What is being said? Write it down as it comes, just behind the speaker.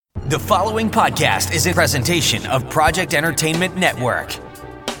The following podcast is a presentation of Project Entertainment Network.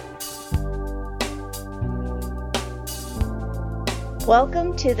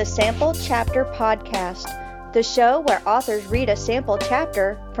 Welcome to the Sample Chapter Podcast, the show where authors read a sample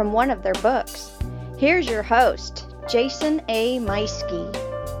chapter from one of their books. Here's your host, Jason A. Meiske.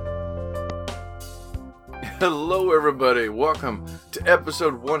 Hello, everybody. Welcome to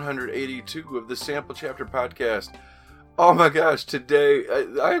episode 182 of the Sample Chapter Podcast. Oh my gosh, today,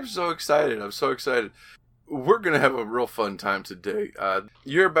 I am so excited. I'm so excited. We're going to have a real fun time today.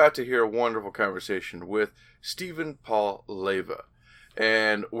 You're about to hear a wonderful conversation with Stephen Paul Leiva.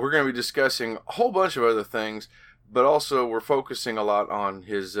 And we're going to be discussing a whole bunch of other things, but also we're focusing a lot on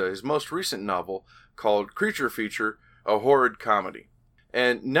his most recent novel called Creature Feature, a Horrid Comedy.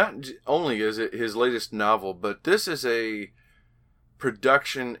 And not only is it his latest novel, but this is a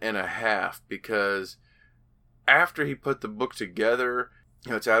production and a half, because after he put the book together,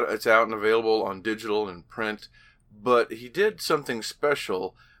 it's out and available on digital and print, but he did something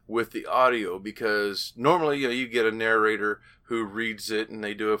special with the audio, because normally you get a narrator who reads it and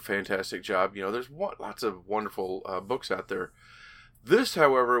they do a fantastic job. There's lots of wonderful books out there. This,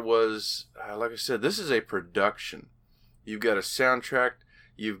 however, was, like I said, this is a production. You've got a soundtrack,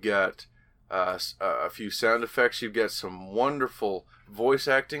 you've got a few sound effects, you've got some wonderful voice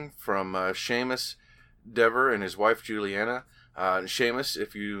acting from Seamus Dever and his wife Juliana. Seamus,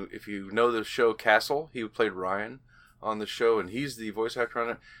 if you know the show Castle, he played Ryan on the show, and he's the voice actor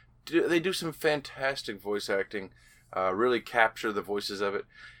on it. They do some fantastic voice acting, really capture the voices of it.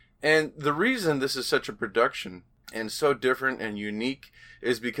 And the reason this is such a production and so different and unique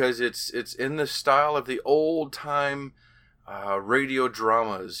is because it's in the style of the old time radio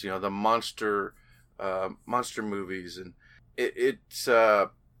dramas, the monster movies, and it's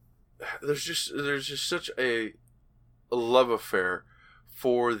there's just such a love affair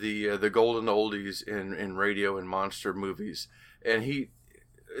for the golden oldies in radio and monster movies, and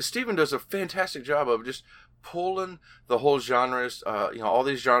Stephen does a fantastic job of just pulling the whole genres, all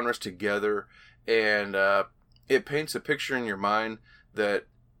these genres together, and it paints a picture in your mind that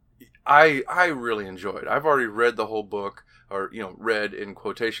I really enjoyed. I've already read the whole book, or read in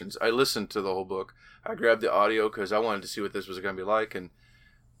quotations. I listened to the whole book. I grabbed the audio because I wanted to see what this was going to be like, and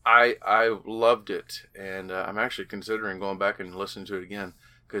I loved it. And I'm actually considering going back and listening to it again,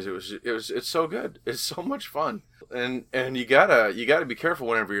 because it's so good. It's so much fun, and you gotta be careful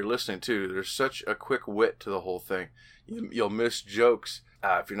whenever you're listening too. There's such a quick wit to the whole thing. You'll miss jokes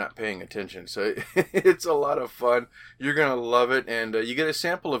if you're not paying attention. So it's a lot of fun. You're gonna love it, and you get a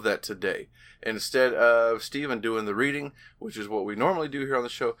sample of that today. Instead of Stephen doing the reading, which is what we normally do here on the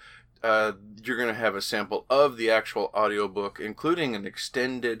show, you're gonna have a sample of the actual audiobook, including an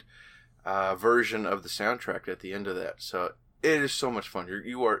extended version of the soundtrack at the end of that. So it is so much fun.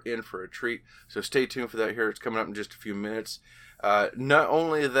 You are in for a treat. So stay tuned for that here. It's coming up in just a few minutes. Not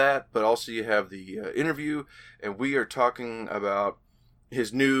only that, but also you have the interview, and we are talking about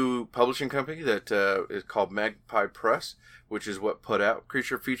his new publishing company that is called Magpie Press, which is what put out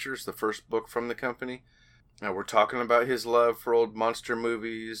Creature Features, the first book from the company. Now we're talking about his love for old monster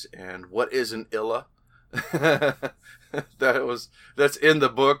movies and what is an Illa. That's in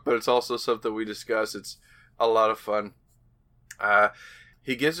the book, but it's also something we discuss. It's a lot of fun.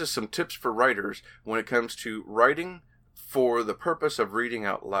 He gives us some tips for writers when it comes to writing for the purpose of reading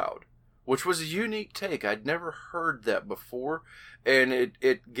out loud, which was a unique take. I'd never heard that before, and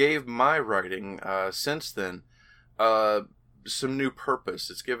it gave my writing since then some new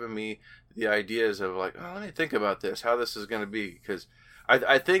purpose. It's given me the ideas of let me think about this, how this is going to be, because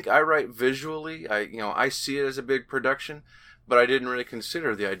I think I write visually. I see it as a big production, but I didn't really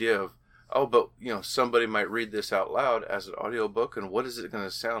consider the idea of, but somebody might read this out loud as an audiobook, and what is it going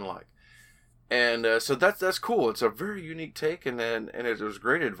to sound like? And so that's cool. It's a very unique take, and it was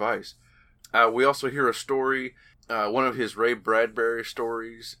great advice. We also hear a story, one of his Ray Bradbury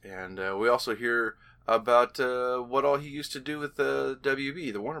stories, and we also hear about what all he used to do with the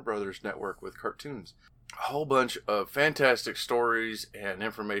WB, the Warner Brothers Network, with cartoons. A whole bunch of fantastic stories and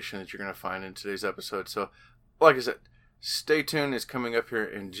information that you're going to find in today's episode. So, like I said, stay tuned. It's coming up here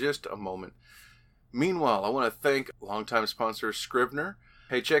in just a moment. Meanwhile, I want to thank longtime sponsor Scrivener.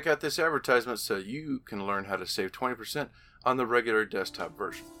 Hey, check out this advertisement so you can learn how to save 20% on the regular desktop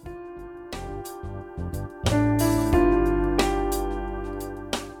version.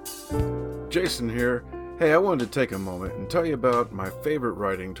 Jason here. Hey, I wanted to take a moment and tell you about my favorite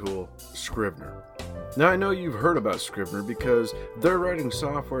writing tool, Scrivener. Now, I know you've heard about Scrivener because their writing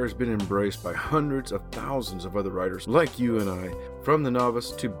software has been embraced by hundreds of thousands of other writers like you and I, from the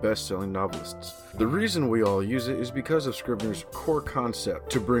novice to best-selling novelists. The reason we all use it is because of Scrivener's core concept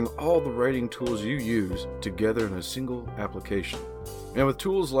to bring all the writing tools you use together in a single application. And with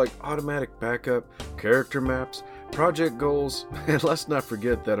tools like automatic backup, character maps, project goals, and let's not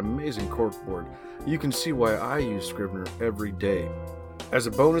forget that amazing corkboard, you can see why I use Scrivener every day. As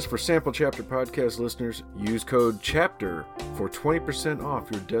a bonus for Sample Chapter Podcast listeners, use code CHAPTER for 20%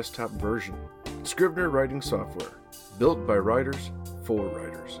 off your desktop version. Scrivener writing software, built by writers for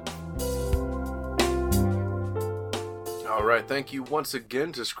writers. All right, thank you once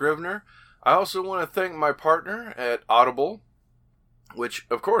again to Scrivener. I also want to thank my partner at Audible, which,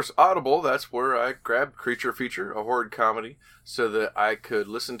 of course, Audible, that's where I grabbed Creature Feature, a horrid comedy, so that I could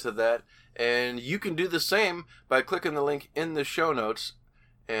listen to that. And you can do the same by clicking the link in the show notes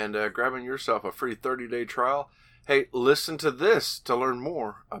and grabbing yourself a free 30-day trial. Hey, listen to this to learn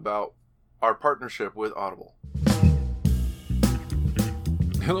more about our partnership with Audible.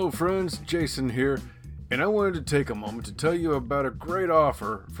 Hello friends, Jason here, and I wanted to take a moment to tell you about a great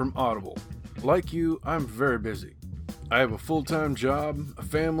offer from Audible. Like you, I'm very busy. I have a full-time job, a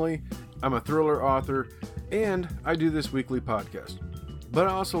family, I'm a thriller author, and I do this weekly podcast. But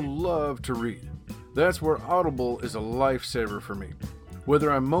I also love to read. That's where Audible is a lifesaver for me.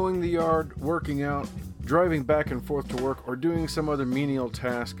 Whether I'm mowing the yard, working out, driving back and forth to work, or doing some other menial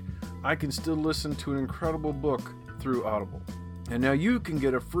task, I can still listen to an incredible book through Audible. And now you can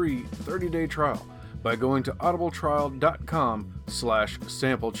get a free 30-day trial by going to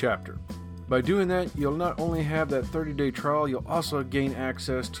audibletrial.com/samplechapter. By doing that, you'll not only have that 30-day trial, you'll also gain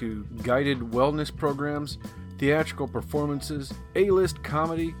access to guided wellness programs, theatrical performances, A-list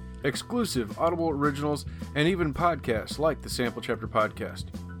comedy, exclusive Audible originals, and even podcasts like the Sample Chapter Podcast.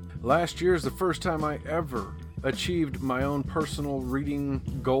 Last year is the first time I ever achieved my own personal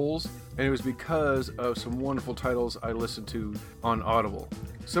reading goals, and it was because of some wonderful titles I listened to on Audible.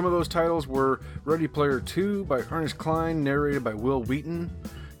 Some of those titles were Ready Player 2 by Ernest Cline, narrated by Will Wheaton,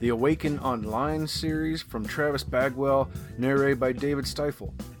 the Awaken Online series from Travis Bagwell, narrated by David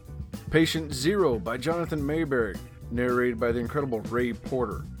Stiefel, Patient Zero by Jonathan Mayberry, narrated by the incredible Ray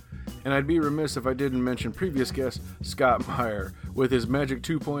Porter. And I'd be remiss if I didn't mention previous guest Scott Meyer with his Magic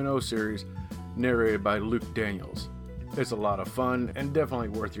 2.0 series, narrated by Luke Daniels. It's a lot of fun and definitely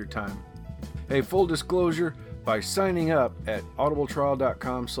worth your time. Hey, full disclosure, by signing up at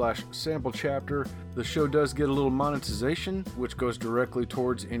audibletrial.com/samplechapter, the show does get a little monetization, which goes directly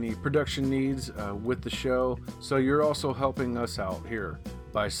towards any production needs with the show. So you're also helping us out here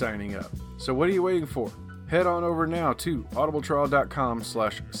by signing up. So what are you waiting for? Head on over now to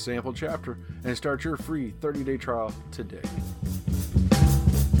audibletrial.com/samplechapter and start your free 30-day trial today.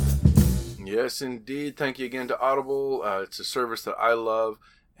 Yes, indeed. Thank you again to Audible. It's a service that I love,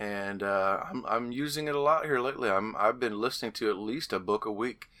 and I'm using it a lot here lately. I've been listening to at least a book a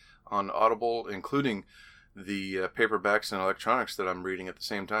week on Audible, including the paperbacks and electronics that I'm reading at the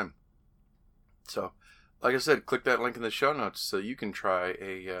same time. So, like I said, click that link in the show notes so you can try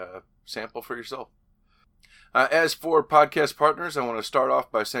a sample for yourself. As for podcast partners, I want to start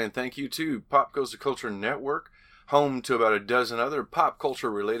off by saying thank you to Pop Goes the Culture Network, home to about a dozen other pop culture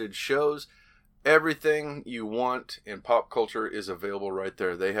related shows. Everything you want in pop culture is available right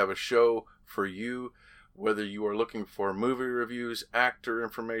there. They have a show for you, whether you are looking for movie reviews, actor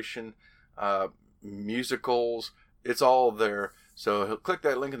information, musicals, it's all there. So click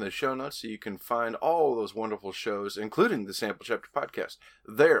that link in the show notes so you can find all those wonderful shows, including the Sample Chapter Podcast,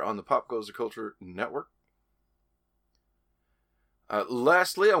 there on the Pop Goes the Culture Network.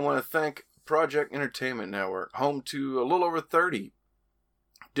 Lastly, I want to thank Project Entertainment Network, home to a little over 30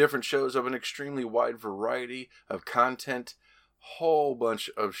 different shows of an extremely wide variety of content. Whole bunch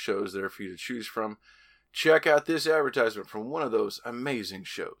of shows there for you to choose from. Check out this advertisement from one of those amazing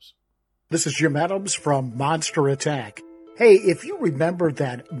shows. This is Jim Adams from Monster Attack. Hey, if you remember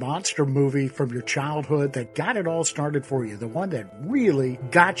that monster movie from your childhood that got it all started for you, the one that really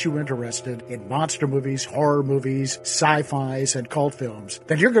got you interested in monster movies, horror movies, sci-fis, and cult films,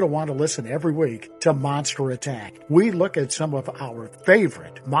 then you're going to want to listen every week to Monster Attack. We look at some of our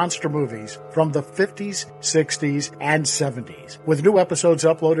favorite monster movies from the 50s, 60s, and 70s. With new episodes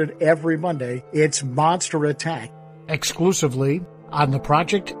uploaded every Monday, it's Monster Attack, exclusively on the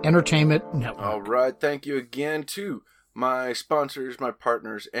Project Entertainment Network. All right, thank you again to my sponsors, my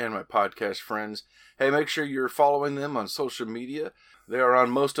partners, and my podcast friends. Hey, make sure you're following them on social media. They are on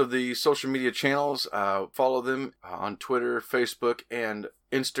most of the social media channels. Follow them on Twitter, Facebook, and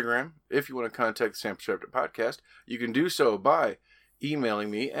Instagram. If you want to contact the Sample Chapter Podcast, you can do so by emailing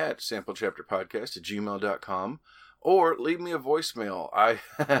me at samplechapterpodcast@gmail.com, or leave me a voicemail. I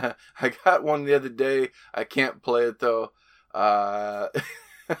I got one the other day. I can't play it though.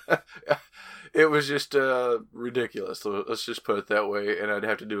 It was just ridiculous. Let's just put it that way, and I'd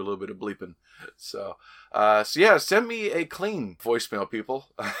have to do a little bit of bleeping. So yeah, send me a clean voicemail, people.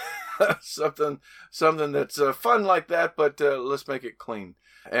 something that's fun like that, but let's make it clean.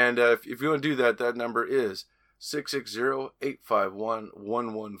 And if you want to do that, that number is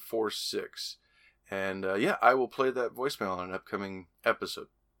 660-851-1146. And yeah, I will play that voicemail on an upcoming episode.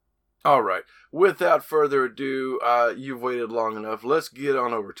 All right. Without further ado, you've waited long enough. Let's get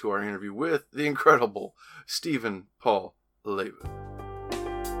on over to our interview with the incredible Stephen Paul Leiva.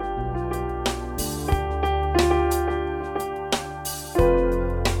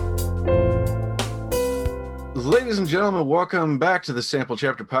 Ladies and gentlemen, welcome back to the Sample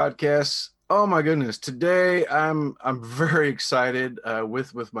Chapter Podcast. Oh my goodness! Today I'm very excited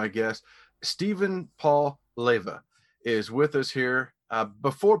with my guest, Stephen Paul Leiva, is with us here.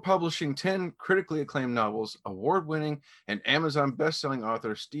 Before publishing 10 critically acclaimed novels, award-winning and Amazon best-selling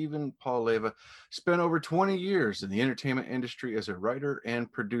author Stephen Paul Leiva spent over 20 years in the entertainment industry as a writer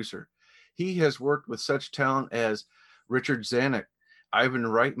and producer. He has worked with such talent as Richard Zanuck, Ivan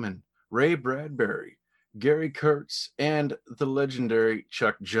Reitman, Ray Bradbury, Gary Kurtz, and the legendary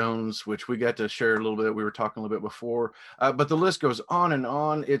Chuck Jones, which we got to share a little bit. We were talking a little bit before, but the list goes on and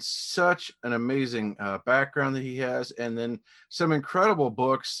on. It's such an amazing background that he has, and then some incredible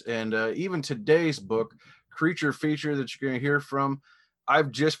books, and even today's book, Creature Feature, that you're going to hear from. I've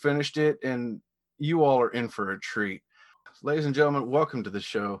just finished it, and you all are in for a treat. Ladies and gentlemen, welcome to the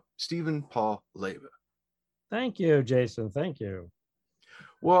show, Stephen Paul Leiva. Thank you, Jason. Thank you.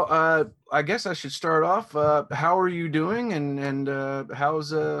 Well, I guess I should start off. How are you doing, and how's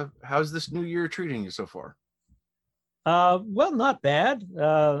this new year treating you so far? Well, not bad.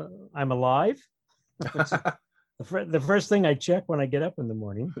 I'm alive. The first thing I check when I get up in the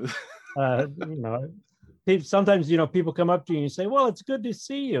morning. Sometimes people come up to you and you say, "Well, it's good to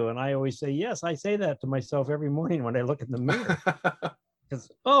see you," and I always say, "Yes." I say that to myself every morning when I look in the mirror,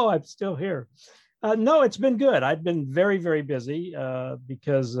 because I'm still here. No, it's been good. I've been very, very busy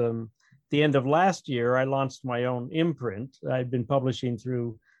because the end of last year, I launched my own imprint. I've been publishing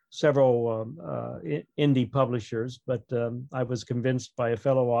through several indie publishers, but I was convinced by a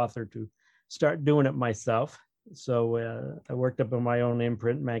fellow author to start doing it myself. So I worked up on my own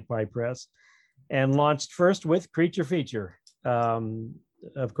imprint, Magpie Press, and launched first with Creature Feature,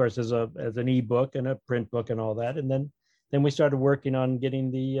 of course, as an ebook and a print book and all that. And then we started working on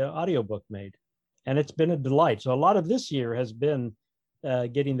getting the audiobook made. And it's been a delight. So a lot of this year has been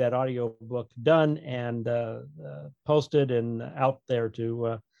getting that audiobook done and posted and out there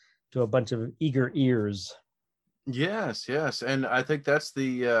to a bunch of eager ears. Yes. And I think that's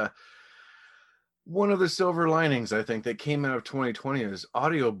the one of the silver linings, I think, that came out of 2020 is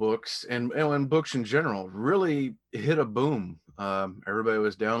audiobooks and books in general really hit a boom. Everybody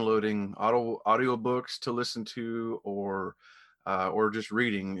was downloading audiobooks to listen to or just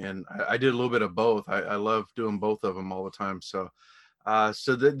reading, and I did a little bit of both. I love doing both of them all the time. So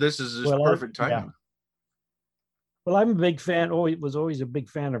this is just perfect timing. Yeah. Well, I'm a big fan. Was always a big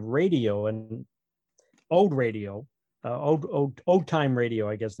fan of radio and old radio, old time radio,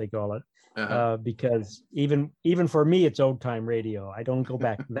 I guess they call it, because even for me, it's old time radio. I don't go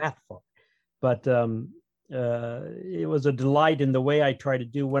back that far, but it was a delight in the way I try to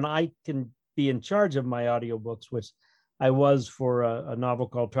do when I can be in charge of my audiobooks, which I was for a novel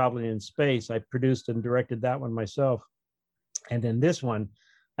called Traveling in Space. I produced and directed that one myself. And then this one,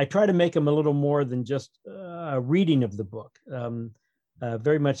 I try to make them a little more than just a reading of the book,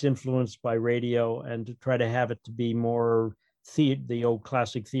 very much influenced by radio, and to try to have it to be more the old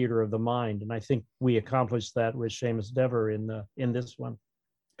classic theater of the mind. And I think we accomplished that with Seamus Dever in this one.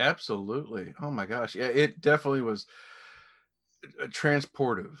 Absolutely. Oh my gosh. Yeah, it definitely was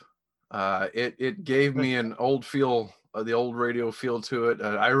transportive. It gave me an old feel, the old radio feel to it.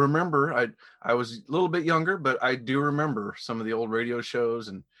 I remember I was a little bit younger, but I do remember some of the old radio shows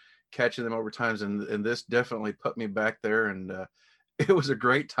and catching them over times. And this definitely put me back there, and it was a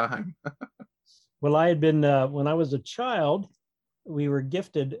great time. Well, I had been, when I was a child, we were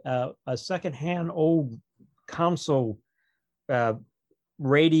gifted a secondhand old console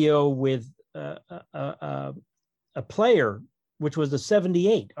radio with a player, which was a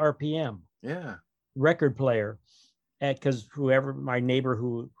 78 RPM record player. Because my neighbor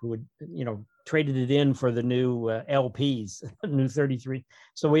who would, traded it in for the new LPs, new 33.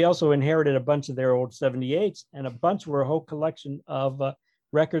 So we also inherited a bunch of their old 78s, and a bunch were a whole collection of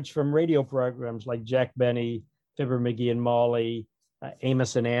records from radio programs like Jack Benny, Fibber McGee and Molly,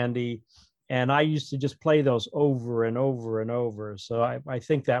 Amos and Andy. And I used to just play those over and over and over. So I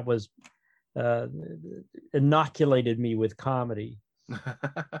think that was inoculated me with comedy.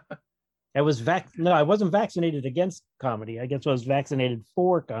 I wasn't vaccinated against comedy. I guess I was vaccinated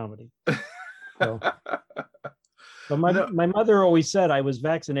for comedy. So my mother always said I was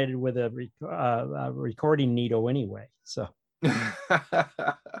vaccinated with a recording needle anyway. So.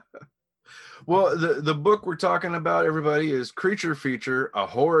 Well, the book we're talking about, everybody, is Creature Feature, a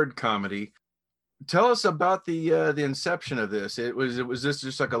Horrid comedy. Tell us about the inception of this. Was this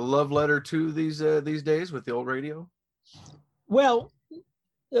just like a love letter to these days with the old radio? Well,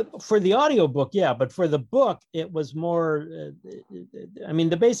 for the audiobook, yeah, but for the book, it was more.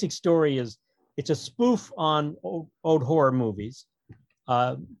 The basic story is it's a spoof on old horror movies,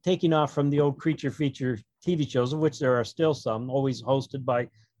 taking off from the old Creature Feature TV shows, of which there are still some, always hosted by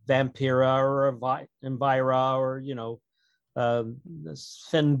Vampira or Elvira or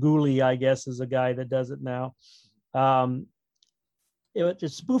Svengoolie, I guess, is a guy that does it now. It's a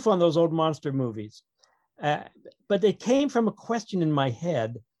spoof on those old monster movies. But it came from a question in my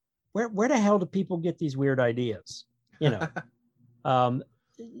head: where the hell do people get these weird ideas?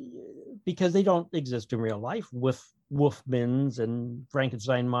 Because they don't exist in real life, with wolfmans and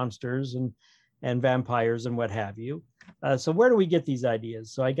Frankenstein monsters and vampires and what have you. So where do we get these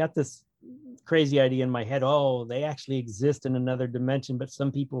ideas? So I got this crazy idea in my head. Oh, they actually exist in another dimension, but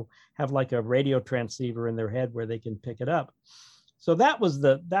some people have like a radio transceiver in their head where they can pick it up. So that was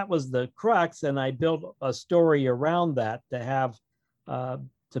the crux, and I built a story around that to have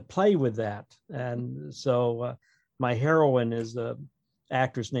to play with that. And so my heroine is an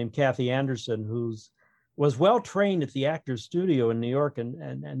actress named Kathy Anderson, was well trained at the Actors Studio in New York,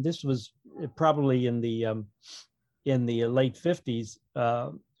 and this was probably in the late 50s.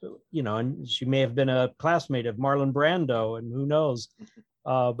 And she may have been a classmate of Marlon Brando, and who knows.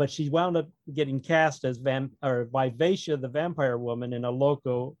 But she wound up getting cast as Vivacia, the vampire woman, in a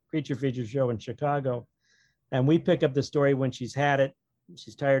local Creature Feature show in Chicago. And we pick up the story when she's had it.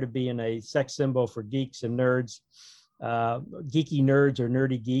 She's tired of being a sex symbol for geeks and nerds, geeky nerds or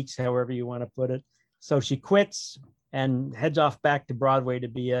nerdy geeks, however you want to put it. So she quits and heads off back to Broadway to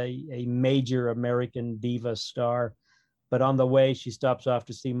be a major American diva star. But on the way, she stops off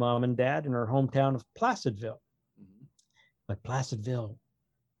to see mom and dad in her hometown of Placidville. But Placidville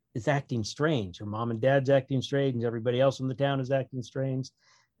is acting strange. Her mom and dad's acting strange. Everybody else in the town is acting strange.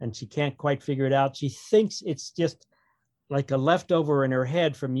 And she can't quite figure it out. She thinks it's just like a leftover in her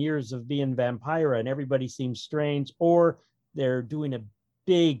head from years of being Vampira, and everybody seems strange, or they're doing a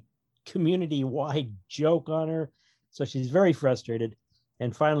big community-wide joke on her. So she's very frustrated.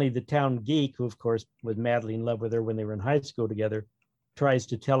 And finally, the town geek, who of course was madly in love with her when they were in high school together, tries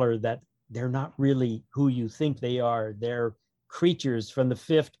to tell her that they're not really who you think they are. They're creatures from the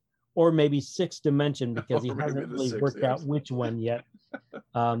fifth or maybe sixth dimension, because he hasn't really worked out which one yet,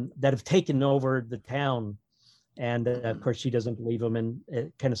 that have taken over the town. And of course, she doesn't believe him, and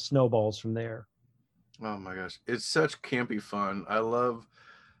it kind of snowballs from there. Oh my gosh, it's such campy fun. I love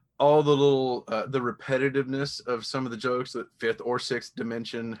all the little the repetitiveness of some of the jokes, that fifth or sixth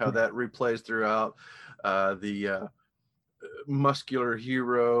dimension, how that replays throughout. The muscular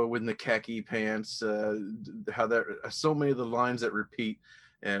hero in the khaki pants, how that so many of the lines that repeat,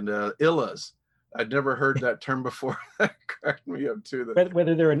 and illas. I'd never heard that term before. That cracked me up too.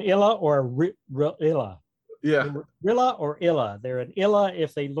 Whether they're an illa or a illa. Yeah. Rilla or illa. They're an illa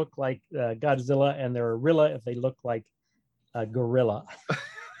if they look like Godzilla, and they're a rilla if they look like a gorilla.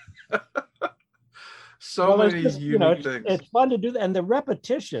 So many unique things. It's fun to do that. And the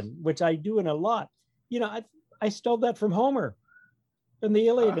repetition, which I do in a lot, I stole that from Homer in the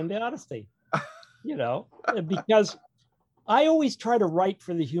Iliad and the Odyssey, because I always try to write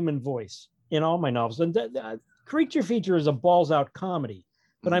for the human voice in all my novels. And Creature Feature is a balls out comedy,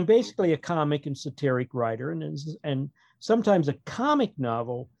 but I'm basically a comic and satiric writer. And sometimes a comic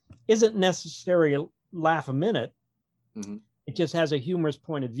novel isn't necessarily a laugh a minute. Mm-hmm. It just has a humorous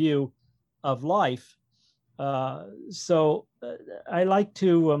point of view of life. So I like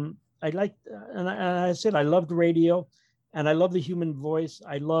to, and I said, I loved radio, and I love the human voice.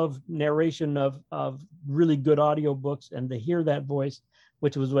 I love narration of really good audiobooks, and to hear that voice,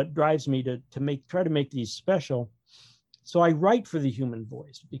 which was what drives me to try to make these special. So I write for the human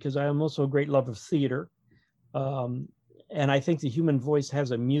voice because I am also a great love of theater. And I think the human voice has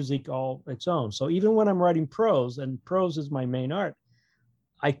a music all its own. So even when I'm writing prose, and prose is my main art,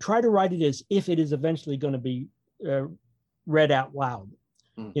 I try to write it as if it is eventually going to be read out loud,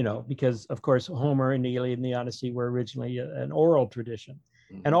 because of course Homer and the Iliad and the Odyssey were originally an oral tradition.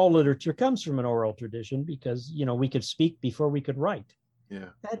 And all literature comes from an oral tradition because, we could speak before we could write. Yeah.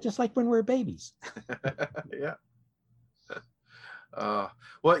 Just like when we're babies. Yeah. Well,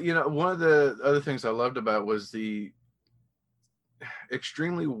 one of the other things I loved about was the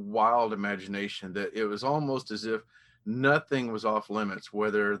extremely wild imagination, that it was almost as if nothing was off limits,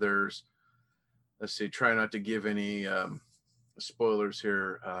 whether there's, let's see, try not to give any spoilers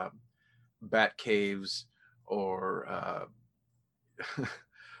here, bat caves or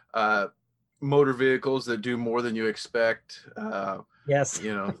motor vehicles that do more than you expect. Yes.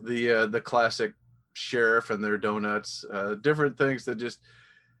 The classic sheriff and their donuts, different things that just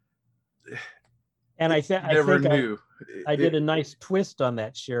and I never knew. I did a nice twist on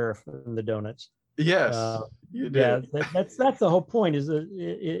that sheriff and the donuts. Yes, you did. Yeah, that's the whole point. Is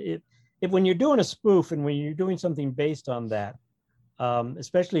that when you're doing a spoof and when you're doing something based on that,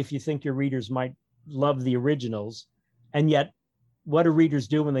 especially if you think your readers might love the originals, and yet what do readers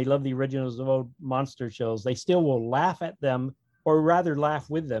do when they love the originals of old monster shows? They still will laugh at them, or rather laugh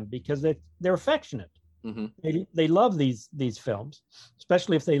with them, because they're affectionate. Mm-hmm. They love these films,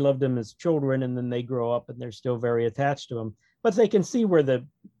 especially if they loved them as children, and then they grow up and they're still very attached to them. But they can see where the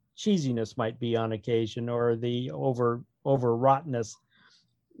cheesiness might be on occasion, or the over rottenness,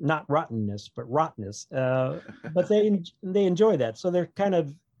 not rottenness, but rottenness. But they enjoy that, so they're kind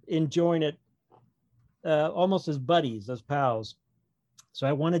of enjoying it almost as buddies, as pals. So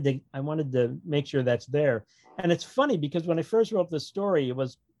I wanted to make sure that's there. And it's funny because when I first wrote this story,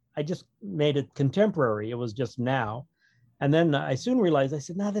 I just made it contemporary. It was just now. And then I soon realized, I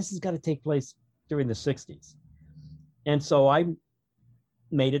said, no, this has got to take place during the 60s. And so I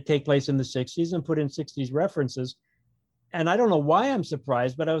made it take place in the 60s and put in 60s references. And I don't know why I'm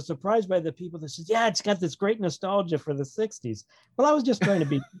surprised, but I was surprised by the people that said, yeah, it's got this great nostalgia for the 60s. Well, I was just trying to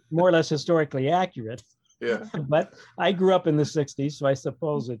be more or less historically accurate. Yeah. But I grew up in the 60s, so I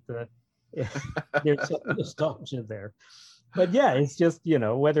suppose there's some nostalgia there. But yeah, it's just,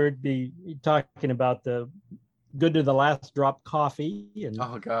 whether it be talking about the good to the last drop coffee and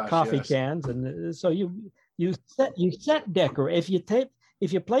coffee cans. And so you set decorate.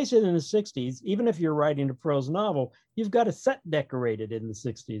 If you place it in the 60s, even if you're writing a prose novel, you've got to set decorated in the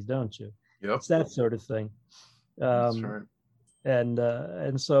 60s, don't you? Yep. It's that sort of thing. That's right.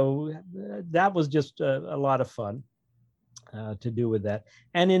 And so that was just a lot of fun to do with that.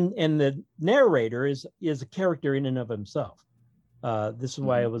 And the narrator is a character in and of himself. This is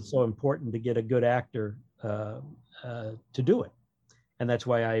why it was so important to get a good actor to do it, and that's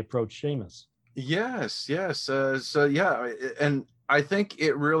why I approached Seamus. Yes. So yeah, and I think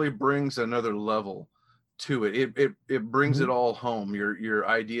it really brings another level to it. It brings it all home. Your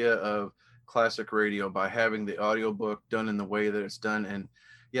idea of classic radio by having the audiobook done in the way that it's done. And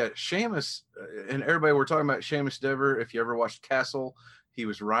yeah, Seamus, and everybody, we're talking about Seamus Dever. If you ever watched Castle, he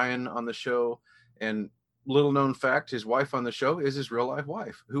was Ryan on the show. And little known fact, his wife on the show is his real life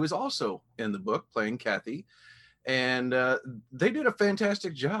wife, who is also in the book playing Kathy. And they did a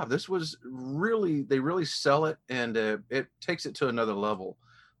fantastic job. This was they really sell it, and it takes it to another level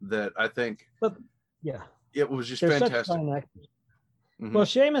that I think, it was just fantastic. Well,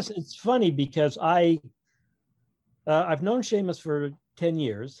 Seamus, it's funny because I've known Seamus for 10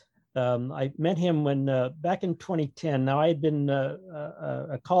 years. I met him when back in 2010. Now, I had been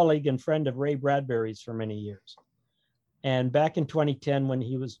a colleague and friend of Ray Bradbury's for many years. And back in 2010, when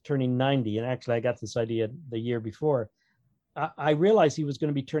he was turning 90, and actually I got this idea the year before, I realized he was going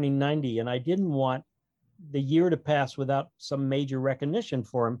to be turning 90, and I didn't want the year to pass without some major recognition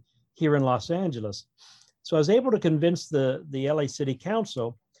for him here in Los Angeles. So I was able to convince the LA City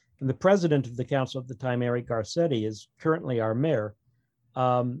Council, and the president of the council at the time, Eric Garcetti, is currently our mayor,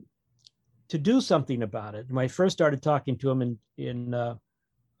 to do something about it. When I first started talking to him in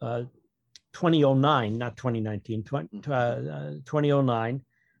 2009, not 2019, 2009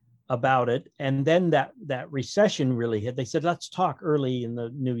 about it. And then that recession really hit. They said, let's talk early in the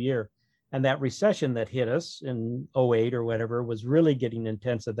new year. And that recession that hit us in 2008 or whatever was really getting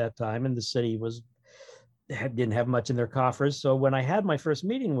intense at that time. And the city didn't have much in their coffers. So when I had my first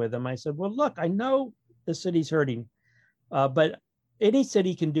meeting with him, I said, well, look, I know the city's hurting, but any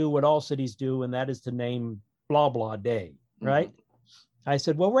city can do what all cities do, and that is to name blah, blah day, right? Mm-hmm. I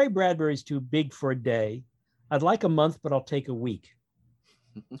said, well, Ray Bradbury's too big for a day. I'd like a month, but I'll take a week.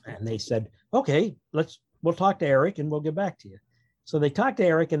 And they said, okay, we'll talk to Eric and we'll get back to you. So they talked to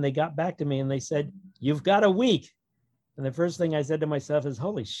Eric and they got back to me and they said, you've got a week. And the first thing I said to myself is,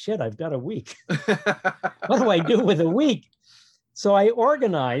 holy shit, I've got a week. What do I do with a week? So I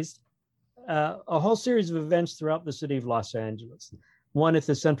organized a whole series of events throughout the city of Los Angeles. One at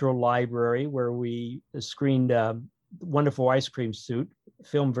the Central Library, where we screened Wonderful Ice Cream Suit,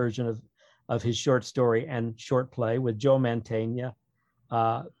 film version of his short story and short play with Joe Mantegna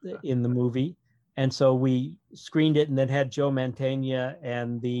in the movie. And so we screened it and then had Joe Mantegna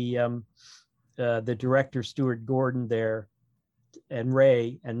and the director, Stuart Gordon, there, and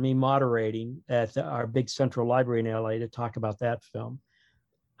Ray and me moderating at our big central library in LA to talk about that film.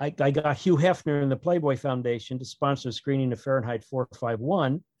 I got Hugh Hefner and the Playboy Foundation to sponsor a screening of Fahrenheit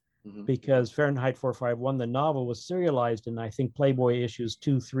 451 because Fahrenheit 451, the novel, was serialized in, I think, Playboy issues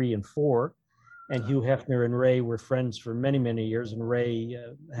 2, 3, and 4. And Hugh Hefner and Ray were friends for many, many years, and Ray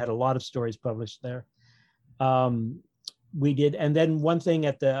had a lot of stories published there. We did, and then one thing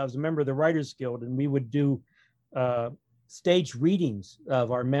I was a member of the Writers Guild, and we would do stage readings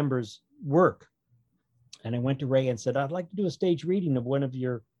of our members' work. And I went to Ray and said, I'd like to do a stage reading of one of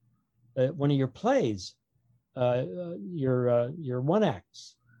your plays, your one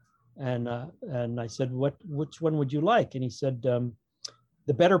acts. And I said, which one would you like? And he said,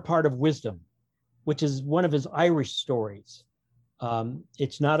 The Better Part of Wisdom, which is one of his Irish stories.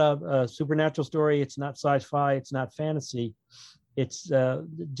 It's not a supernatural story. It's not sci-fi. It's not fantasy. It's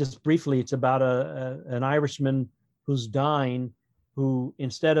just briefly, it's about an Irishman who's dying, who,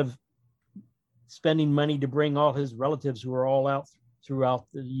 instead of spending money to bring all his relatives who are all out throughout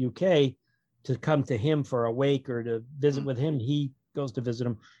the UK to come to him for a wake or to visit with him, he goes to visit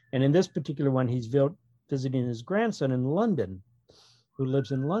him. And in this particular one, he's visiting his grandson in London, who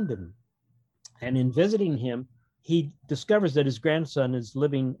lives in London. And in visiting him, he discovers that his grandson is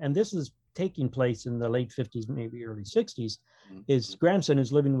living, and this is taking place in the late 50s, maybe early 60s. His grandson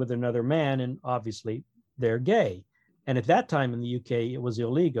is living with another man, and obviously they're gay. And at that time in the UK, it was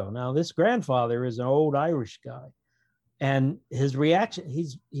illegal. Now, this grandfather is an old Irish guy. And his reaction,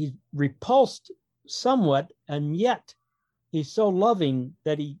 he's repulsed somewhat, and yet he's so loving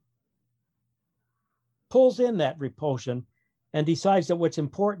that he pulls in that repulsion and decides that what's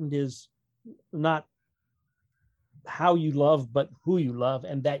important is not how you love, but who you love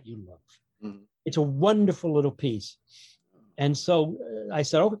and that you love. It's a wonderful little piece. And so I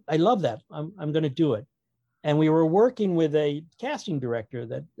said, oh, I love that. I'm going to do it. And we were working with a casting director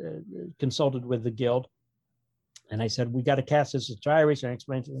that consulted with the Guild. And I said, we got to cast this. It's Irish. And I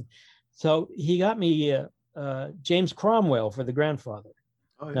explained to him. So he got me James Cromwell for the grandfather.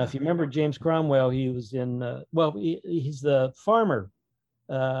 Oh, yeah. Now, if you remember James Cromwell, he was in, he's the farmer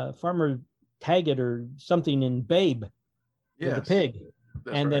Taggart or something in Babe, yes, with the pig.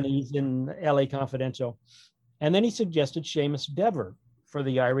 That's and right. Then he's in LA Confidential. And then he suggested Seamus Dever for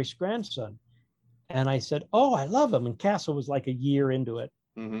the Irish grandson. And I said, oh, I love him. And Castle was like a year into it.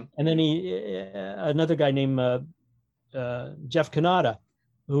 And then another guy named Jeff Canada,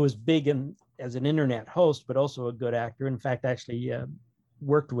 who was big as an internet host, but also a good actor. In fact, actually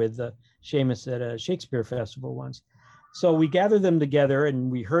worked with Seamus at a Shakespeare festival once. So we gathered them together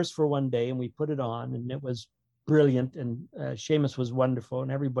and rehearsed for one day and we put it on, and it was brilliant. And Seamus was wonderful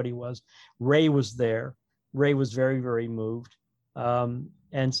and everybody was. Ray was there. Ray was very, very moved.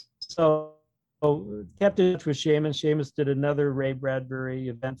 And so kept in touch with Seamus. Seamus did another Ray Bradbury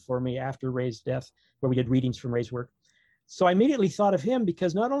event for me after Ray's death, where we did readings from Ray's work. So I immediately thought of him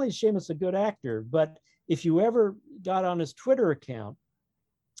because not only is Seamus a good actor, but if you ever got on his Twitter account,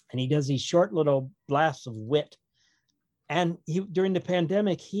 and he does these short little blasts of wit. And during the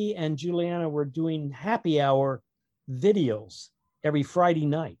pandemic, he and Juliana were doing happy hour videos every Friday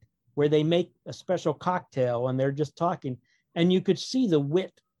night where they make a special cocktail and they're just talking. And you could see the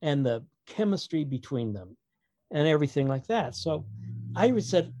wit and the chemistry between them and everything like that. So I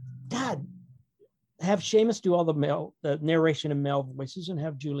said, God, have Seamus do all the narration in male voices and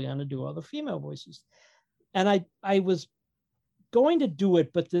have Juliana do all the female voices. And I was going to do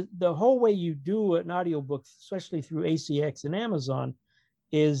it, but the whole way you do an audiobook, especially through ACX and Amazon,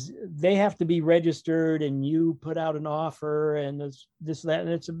 is they have to be registered and you put out an offer and this, that, and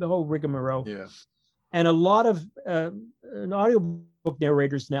it's the whole rigmarole. Yeah. And a lot of audiobook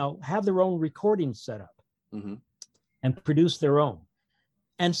narrators now have their own recording set up and produce their own.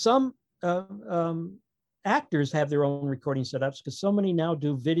 And some actors have their own recording setups because so many now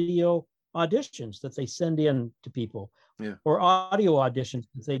do video auditions that they send in to people. Yeah. Or audio auditions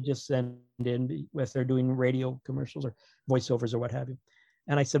that they just send in if they're doing radio commercials or voiceovers or what have you.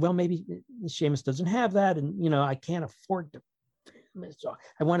 And I said, well, maybe Seamus doesn't have that. And, I can't afford to. So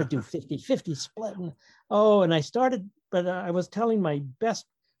I want to do 50-50 split. And I started, but I was telling my best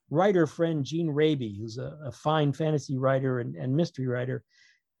writer friend, Jean Raby, who's a fine fantasy writer and mystery writer.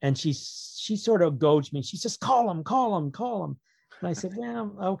 And she sort of goads me. She says, call him. And I said,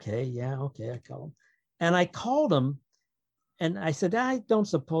 well, okay, I call him. And I called him. And I said, I don't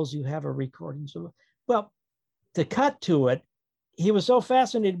suppose you have a recording. So, well, to cut to it, he was so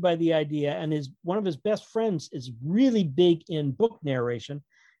fascinated by the idea, and one of his best friends is really big in book narration.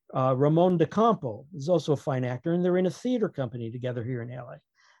 Ramon de Campo is also a fine actor, and they're in a theater company together here in LA,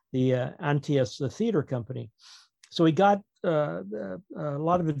 the Antias Theater Company. So he got a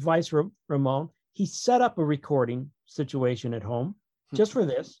lot of advice from Ramon. He set up a recording situation at home just for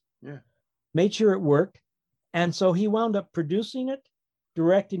this, made sure it worked. And so he wound up producing it,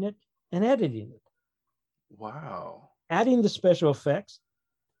 directing it, and editing it. Wow. Adding the special effects,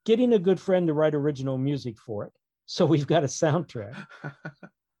 getting a good friend to write original music for it. So we've got a soundtrack.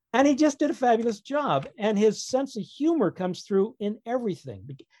 And he just did a fabulous job. And his sense of humor comes through in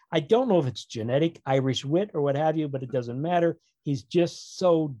everything. I don't know if it's genetic, Irish wit, or what have you, but it doesn't matter. He's just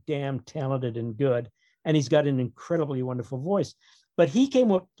so damn talented and good. And he's got an incredibly wonderful voice. But he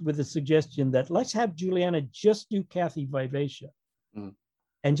came up with the suggestion that let's have Juliana just do Kathy Vivacia.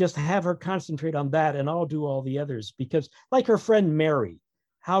 And just have her concentrate on that, and I'll do all the others. Because like her friend Mary,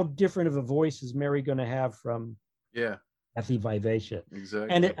 how different of a voice is Mary going to have from Kathy Vivacia? Exactly.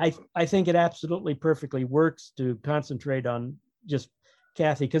 And I think it absolutely perfectly works to concentrate on just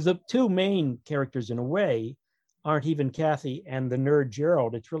Kathy, because the two main characters in a way aren't even Kathy and the nerd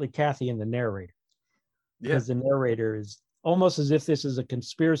Gerald. It's really Kathy and the narrator. Because the narrator is almost as if this is a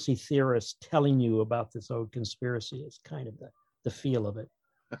conspiracy theorist telling you about this old conspiracy. It's kind of the feel of it.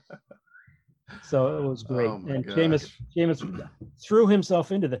 So it was great. And Seamus threw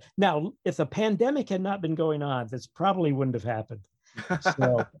himself into that. Now, if the pandemic had not been going on, this probably wouldn't have happened.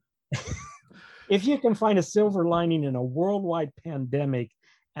 So if you can find a silver lining in a worldwide pandemic,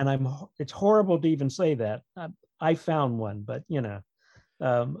 and it's horrible to even say that, I found one, but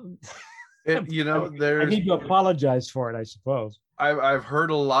I need to apologize for it, I suppose. I've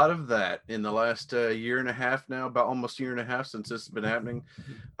heard a lot of that in the last year and a half now, about almost a year and a half since this has been happening.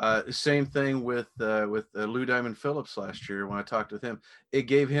 Same thing with Lou Diamond Phillips last year when I talked with him. It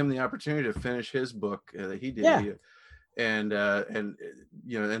gave him the opportunity to finish his book that he did. Yeah. And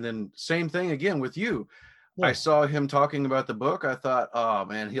then same thing again with you. Yeah. I saw him talking about the book. I thought, oh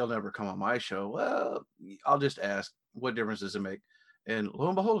man, he'll never come on my show. Well, I'll just ask, what difference does it make? And lo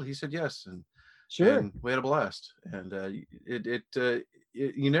and behold, he said yes. And sure, and we had a blast. And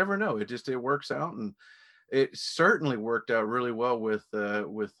you never know. It works out, and it certainly worked out really well with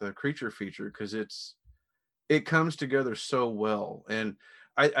the Creature feature, because it comes together so well. And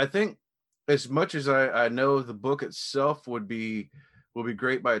I think, as much as I know the book itself will be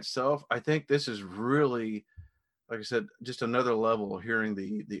great by itself, I think this is really, like I said, just another level of hearing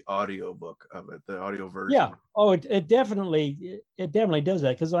the audio book of it, the audio version. Yeah. Oh, it definitely does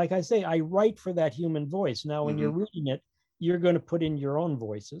that. Because like I say, I write for that human voice. Now, when you're reading it, you're going to put in your own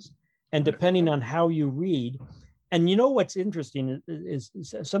voices. And depending on how you read, and what's interesting is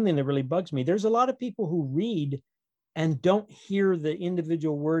something that really bugs me. There's a lot of people who read and don't hear the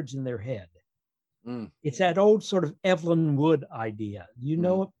individual words in their head. It's that old sort of Evelyn Wood idea.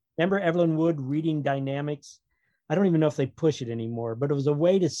 Remember Evelyn Wood reading dynamics? I don't even know if they push it anymore, but it was a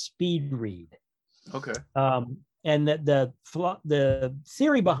way to speed read. Okay. And that the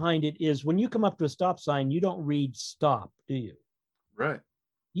theory behind it is, when you come up to a stop sign, you don't read stop, do you? Right.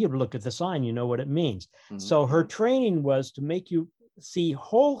 You look at the sign, you know what it means. So her training was to make you see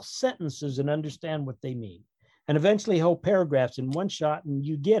whole sentences and understand what they mean. And eventually whole paragraphs in one shot, and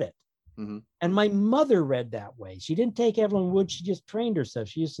you get it. And my mother read that way. She didn't take Evelyn Wood. She just trained herself.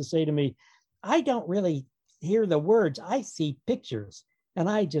 She used to say to me, I don't really hear the words. I see pictures. And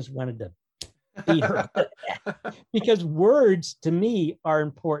I just wanted to beat her. Because words to me are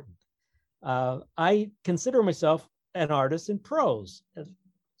important. I consider myself an artist in prose. A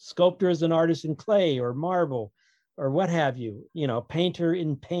sculptor is an artist in clay or marble or what have you. Painter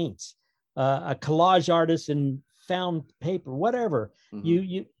in paints. A collage artist in found paper, whatever.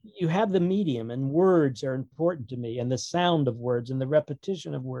 You have the medium, and words are important to me, and the sound of words and the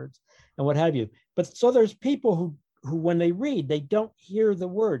repetition of words and what have you. But so there's people who when they read, they don't hear the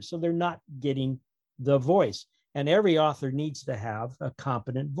words, so they're not getting the voice. And every author needs to have a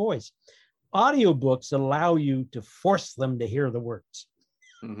competent voice. Audiobooks allow you to force them to hear the words.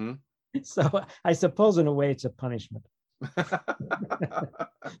 So I suppose in a way it's a punishment.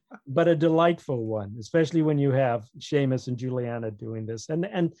 But a delightful one, especially when you have Seamus and Juliana doing this.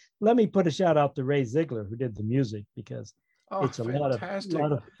 And let me put a shout out to Ray Ziegler, who did the music, because it's a lot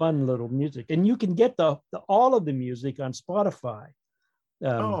of fun little music. And you can get the all of the music on Spotify.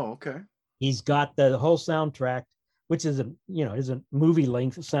 Okay. He's got the whole soundtrack, which isn't movie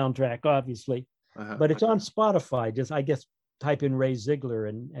length soundtrack, obviously, but it's on Spotify. Just, I guess, type in Ray Ziegler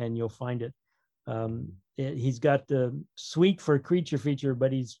and you'll find it. He's got the suite for a creature feature,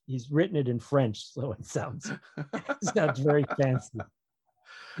 but he's written it in French, so it sounds very fancy.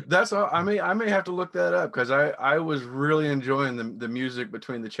 That's all. I may have to look that up, because I was really enjoying the music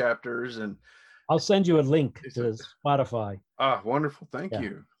between the chapters, and I'll send you a link to Spotify. Ah, wonderful. Thank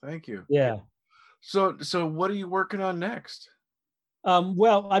you. Yeah. So what are you working on next?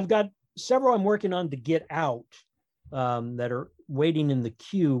 Well, I've got several I'm working on to get out that are waiting in the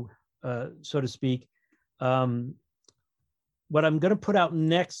queue, so to speak. What I'm going to put out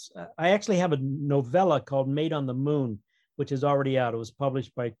next, I actually have a novella called Made on the Moon, which is already out. It was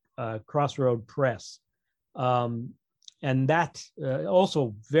published by Crossroad Press. And that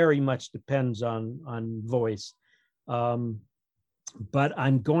also very much depends on voice. But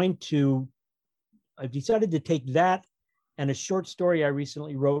I've decided to take that and a short story I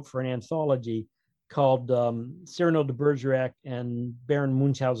recently wrote for an anthology called Cyrano de Bergerac and Baron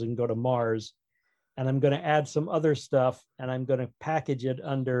Munchausen Go to Mars. And I'm going to add some other stuff, and I'm going to package it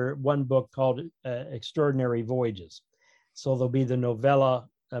under one book called Extraordinary Voyages. So there'll be the novella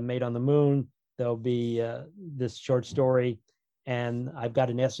Made on the Moon. There'll be this short story, and I've got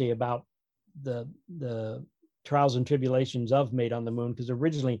an essay about the trials and tribulations of Made on the Moon, because I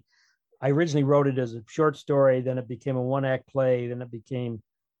originally wrote it as a short story, then it became a one-act play, then it became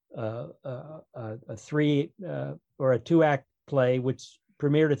a 3 or a 2-act play, which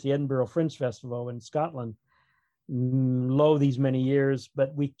premiered at the Edinburgh Fringe Festival in Scotland, these many years,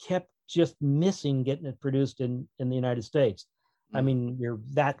 but we kept just missing getting it produced in the United States. I mean, you're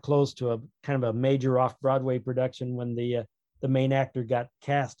that close to a kind of a major off-Broadway production when the main actor got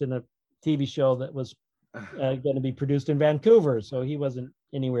cast in a TV show that was going to be produced in Vancouver, so he wasn't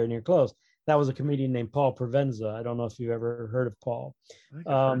anywhere near close. That was a comedian named Paul Provenza. I don't know if you've ever heard of Paul. I think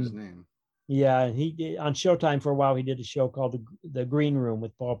I've heard his name. Yeah, he on Showtime for a while. He did a show called the Green Room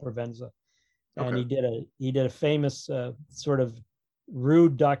with Paul Provenza, and he did a famous sort of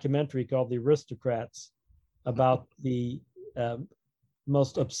rude documentary called The Aristocrats about the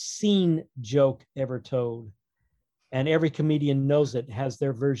most obscene joke ever told, and every comedian knows it, has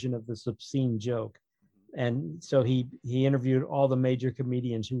their version of this obscene joke. And so he interviewed all the major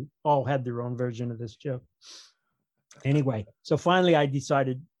comedians who all had their own version of this joke. Anyway, so finally I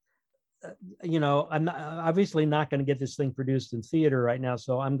decided, I'm obviously not going to get this thing produced in theater right now,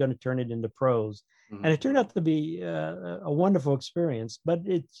 so I'm going to turn it into prose. Mm-hmm. And it turned out to be a wonderful experience, but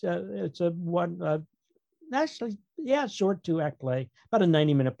it's a short 2-act play, about a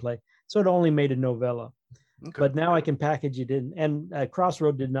 90-minute play. So it only made a novella. Okay. But now I can package it in, and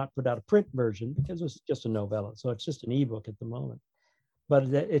Crossroad did not put out a print version because it was just a novella. So it's just an ebook at the moment, but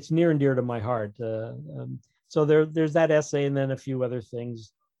it's near and dear to my heart. So there's that essay, and then a few other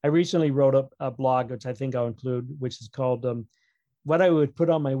things. I recently wrote a blog, which I think I'll include, which is called What I Would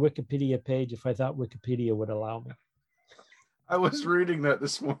Put on My Wikipedia Page If I Thought Wikipedia Would Allow Me. I was reading that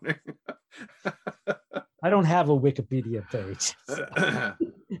this morning. I don't have a Wikipedia page. So.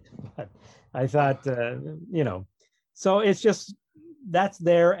 But I thought, so it's just, that's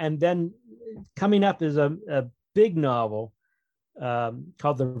there. And then coming up is a big novel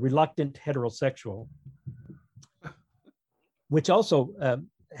called The Reluctant Heterosexual, which also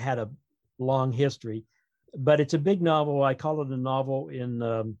had a long history, but it's a big novel. I call it a novel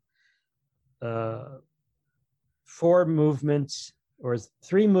in 4 movements, or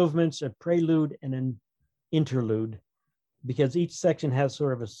 3 movements, a prelude and an interlude, because each section has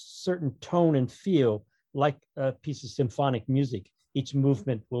sort of a certain tone and feel, like a piece of symphonic music. Each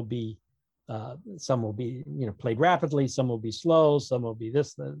movement will be, some will be, played rapidly, some will be slow, some will be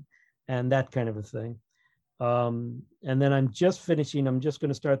this, and that kind of a thing. And then I'm just going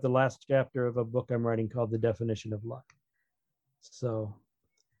to start the last chapter of a book I'm writing called The Definition of Luck. So,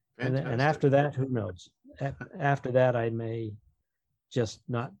 and after that, who knows? After that, I may just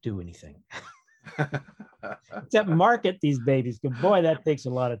not do anything. Except market these babies, because boy, that takes a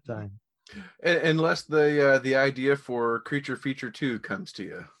lot of time. Unless the idea for Creature Feature 2 comes to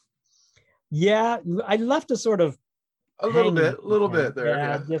you. Yeah, I'd love to sort of a little bit there.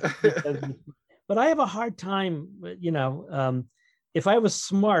 Yeah. Just because, but I have a hard time, if I was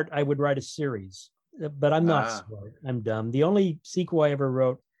smart, I would write a series, but I'm not smart. I'm dumb. The only sequel I ever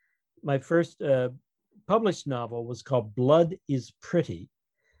wrote, my first published novel, was called Blood is Pretty,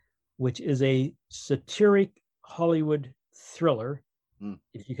 which is a satiric Hollywood thriller,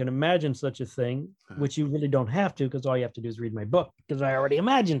 if you can imagine such a thing, which you really don't have to, because all you have to do is read my book, because I already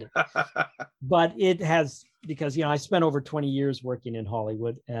imagined it. But it has, because, I spent over 20 years working in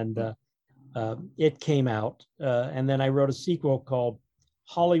Hollywood, and it came out. And then I wrote a sequel called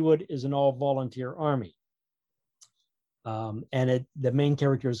Hollywood is an All-Volunteer Army. And the main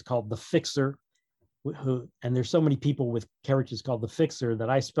character is called The Fixer, and there's so many people with characters called the Fixer that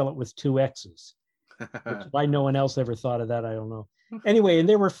I spell it with 2 X's. Which why no one else ever thought of that, I don't know. Anyway, and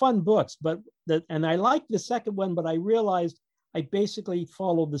they were fun books, and I liked the second one, but I realized I basically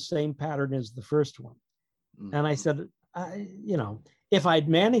followed the same pattern as the first one. And I said, if I'd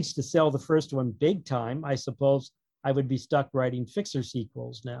managed to sell the first one big time, I suppose I would be stuck writing Fixer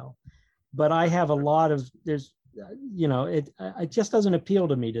sequels now. But I have a lot of, it just doesn't appeal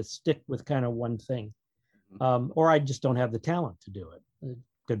to me to stick with kind of one thing. Or I just don't have the talent to do it. It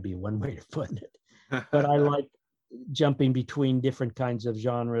could be one way to put it. But I like jumping between different kinds of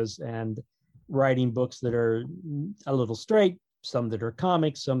genres and writing books that are a little straight, some that are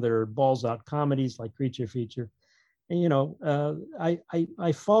comics, some that are balls out comedies like Creature Feature. And,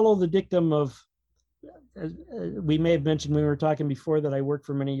 I follow the dictum of, we may have mentioned when we were talking before that I worked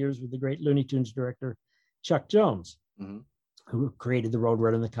for many years with the great Looney Tunes director, Chuck Jones, who created The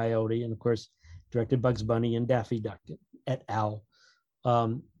Roadrunner and the Coyote, and of course, directed Bugs Bunny and Daffy Duck et al.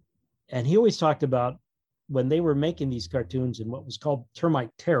 And he always talked about when they were making these cartoons in what was called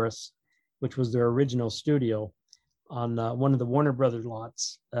Termite Terrace, which was their original studio on one of the Warner Brothers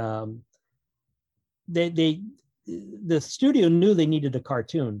lots. The studio knew they needed a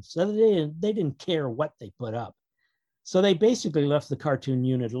cartoon, so they didn't care what they put up. So they basically left the cartoon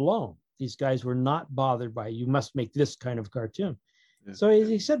unit alone. These guys were not bothered by, you must make this kind of cartoon. Yeah. So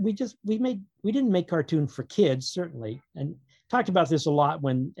he said, we didn't make cartoon for kids, certainly. And talked about this a lot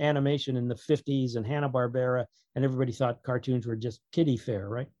when animation in the 50s and Hanna-Barbera, and everybody thought cartoons were just kiddie fare,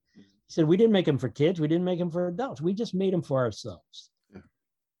 right? He said, we didn't make them for kids. We didn't make them for adults. We just made them for ourselves. Yeah.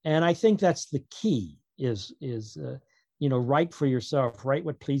 And I think that's the key is write for yourself, write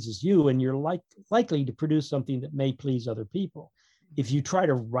what pleases you, and you're likely to produce something that may please other people. If you try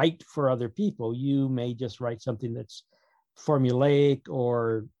to write for other people, you may just write something that's formulaic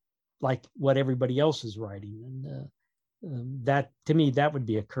or like what everybody else is writing. And that, to me, that would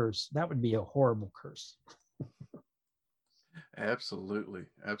be a curse. That would be a horrible curse. Absolutely.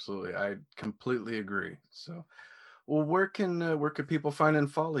 I completely agree. So, well, where can people find and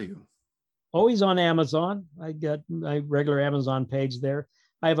follow you? Always on Amazon. I got my regular Amazon page there.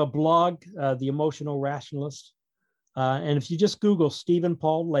 I have a blog, The Emotional Rationalist. And if you just Google Stephen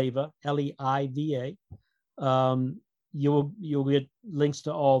Paul Leiva, Leiva, you'll get links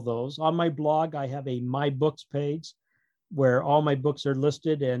to all those. On my blog, I have a My Books page where all my books are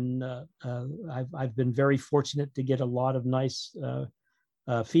listed, and I've been very fortunate to get a lot of nice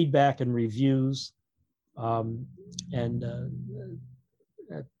feedback and reviews, and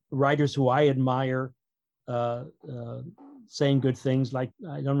writers who I admire saying good things. Like,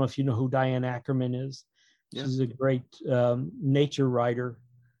 I don't know if you know who Diane Ackerman is. Yeah. She's a great nature writer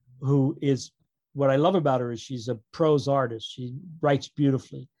who is, what I love about her is she's a prose artist. She writes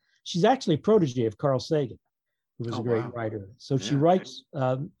beautifully. She's actually a protege of Carl Sagan, who was a great writer. So she writes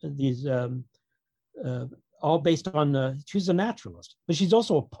these all based on, she's a naturalist, but she's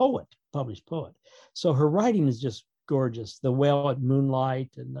also a poet, published poet. So her writing is just gorgeous. The Whale at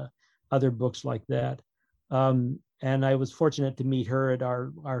Moonlight and other books like that. And I was fortunate to meet her at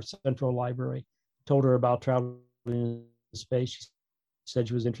our central library. Told her about traveling in space. She said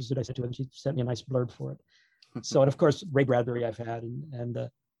she was interested. I said to her, and she sent me a nice blurb for it. So, and of course, Ray Bradbury I've had, and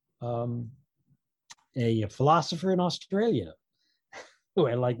a philosopher in Australia who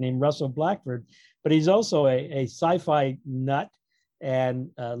I like named Russell Blackford, but he's also a sci-fi nut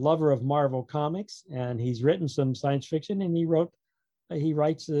and lover of Marvel comics, and he's written some science fiction, and he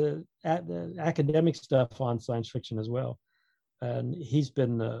writes academic stuff on science fiction as well, and he's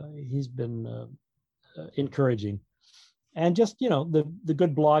been encouraging, and just the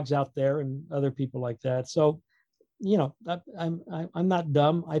good blogs out there and other people like that. So I'm not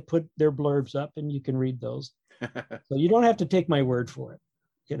dumb. I put their blurbs up, and you can read those. So you don't have to take my word for it.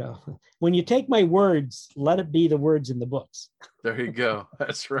 When you take my words, let it be the words in the books. There you go.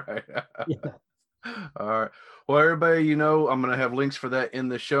 That's right. Yeah. All right. Well, everybody, I'm going to have links for that in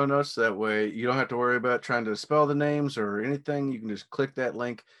the show notes. That way you don't have to worry about trying to spell the names or anything. You can just click that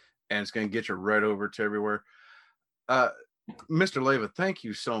link, and it's going to get you right over to everywhere. Mr. Leiva, thank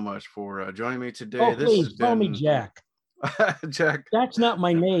you so much for joining me today. Oh, please call me Jack. Jack. Jack's not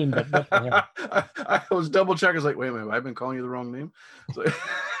my name, but what the hell? I was double checking. I was like, wait a minute, I've been calling you the wrong name. So,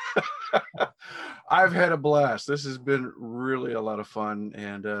 I've had a blast. This has been really a lot of fun,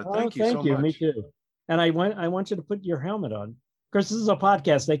 and thank you so much. Me too. And I want you to put your helmet on. Of course, this is a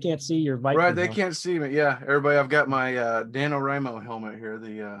podcast. They can't see your Viking right, they helmet. Can't see me. Yeah, everybody, I've got my NaNoWriMo helmet here,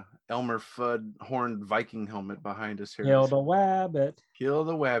 the Elmer Fudd horned Viking helmet behind us here. Kill the wabbit. Kill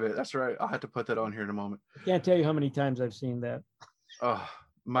the wabbit. That's right. I'll have to put that on here in a moment. I can't tell you how many times I've seen that. Oh,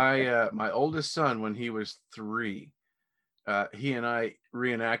 My oldest son, when he was 3, he and I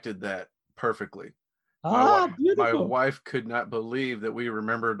reenacted that perfectly. My Beautiful. wife could not believe that we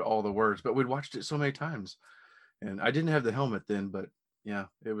remembered all the words, but we'd watched it so many times. And I didn't have the helmet then, but yeah,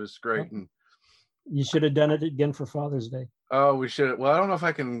 it was great. And you should have done it again for Father's Day. oh, we should. Well, I don't know if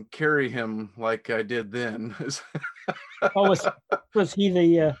I can carry him like I did then. Was he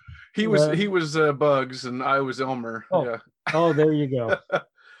the? He was Bugs, and I was Elmer. Oh, yeah. Oh, there you go.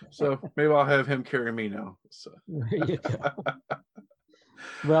 So maybe I'll have him carry me now. So. There you go.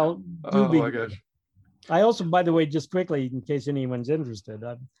 Well, my gosh. I also, by the way, just quickly, in case anyone's interested,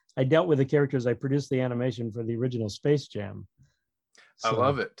 I dealt with the characters. I produced the animation for the original Space Jam. So I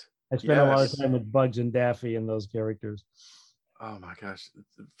love it. I spent a lot of time with Bugs and Daffy and those characters. Oh my gosh,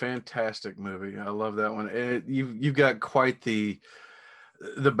 fantastic movie! I love that one. You've got quite the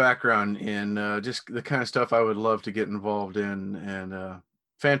background in just the kind of stuff I would love to get involved in, and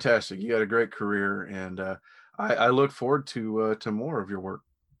fantastic. You got a great career, and I look forward to more of your work.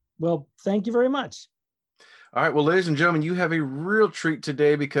 Well, thank you very much. All right, well, ladies and gentlemen, you have a real treat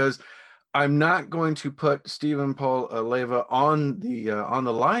today because I'm not going to put Stephen Paul Leiva on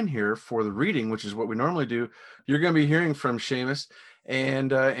the line here for the reading, which is what we normally do. You're going to be hearing from Seamus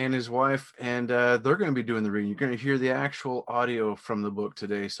and his wife, and they're going to be doing the reading. You're going to hear the actual audio from the book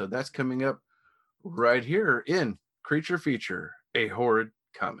today. So that's coming up right here in Creature Feature, a Horrid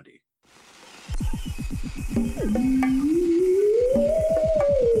Comedy.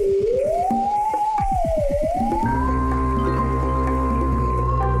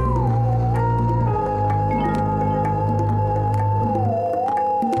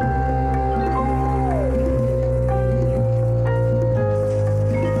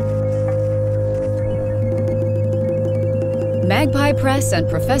 Magpie Press and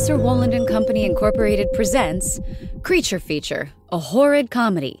Professor Wolland and Company Incorporated presents Creature Feature, a Horrid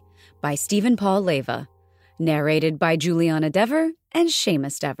Comedy by Stephen Paul Leiva, narrated by Juliana Dever and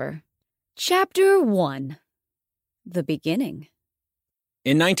Seamus Dever. Chapter 1. The Beginning.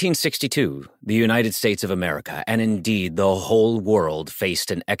 In 1962, the United States of America, and indeed the whole world, faced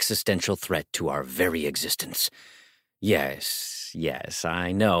an existential threat to our very existence. Yes,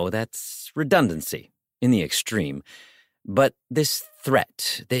 I know that's redundancy in the extreme. But this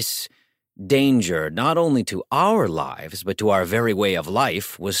threat, this danger, not only to our lives, but to our very way of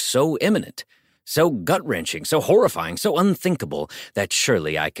life, was so imminent, so gut-wrenching, so horrifying, so unthinkable, that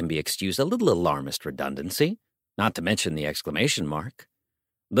surely I can be excused a little alarmist redundancy, not to mention the exclamation mark.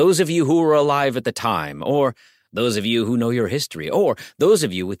 Those of you who were alive at the time, or those of you who know your history, or those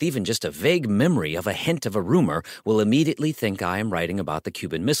of you with even just a vague memory of a hint of a rumor, will immediately think I am writing about the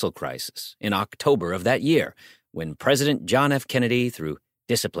Cuban Missile Crisis in October of that year, when President John F. Kennedy, through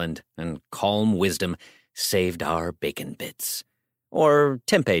disciplined and calm wisdom, saved our bacon bits. Or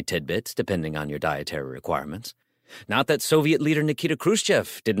tempeh tidbits, depending on your dietary requirements. Not that Soviet leader Nikita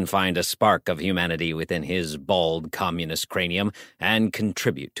Khrushchev didn't find a spark of humanity within his bald communist cranium and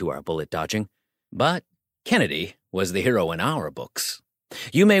contribute to our bullet dodging. But Kennedy was the hero in our books.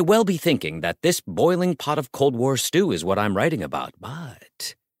 You may well be thinking that this boiling pot of Cold War stew is what I'm writing about,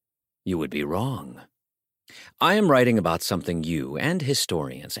 but you would be wrong. I am writing about something you and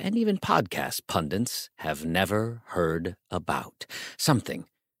historians and even podcast pundits have never heard about. Something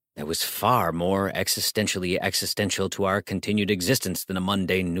that was far more existentially existential to our continued existence than a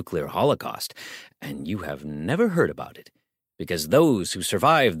mundane nuclear holocaust. And you have never heard about it because those who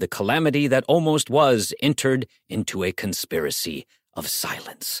survived the calamity that almost was entered into a conspiracy of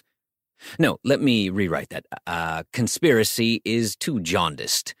silence. No, let me rewrite that. Conspiracy is too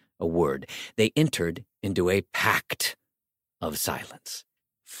jaundiced a word. They entered into a pact of silence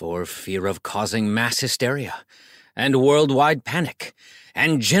for fear of causing mass hysteria and worldwide panic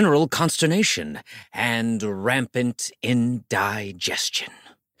and general consternation and rampant indigestion.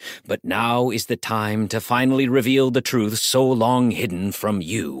 But now is the time to finally reveal the truth so long hidden from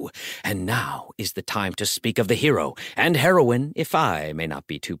you. And now is the time to speak of the hero and heroine, if I may not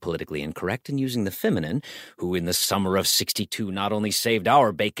be too politically incorrect in using the feminine, who in the summer of '62 not only saved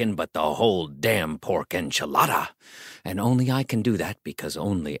our bacon, but the whole damn pork enchilada. And only I can do that because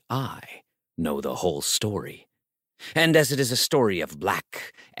only I know the whole story. And as it is a story of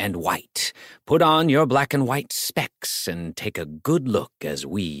black and white, put on your black and white specs and take a good look as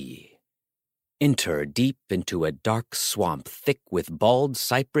we enter deep into a dark swamp thick with bald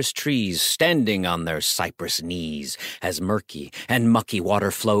cypress trees standing on their cypress knees as murky and mucky water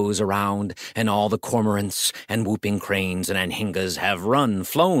flows around and all the cormorants and whooping cranes and anhingas have run,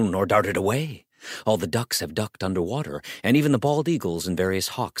 flown, or darted away. All the ducks have ducked underwater, and even the bald eagles and various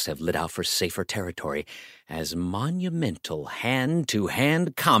hawks have lit out for safer territory, as monumental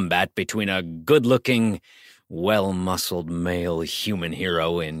hand-to-hand combat between a good-looking, well-muscled male human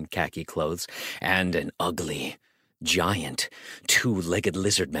hero in khaki clothes and an ugly, giant, two-legged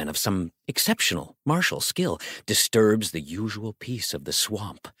lizard man of some exceptional martial skill disturbs the usual peace of the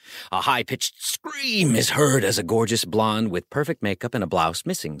swamp. A high-pitched scream is heard as a gorgeous blonde with perfect makeup and a blouse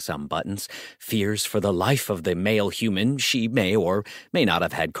missing some buttons fears for the life of the male human she may or may not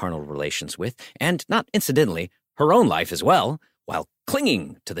have had carnal relations with, and, not incidentally, her own life as well, while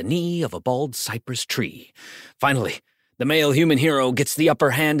clinging to the knee of a bald cypress tree. Finally, the male human hero gets the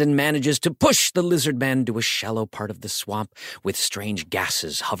upper hand and manages to push the lizard man to a shallow part of the swamp with strange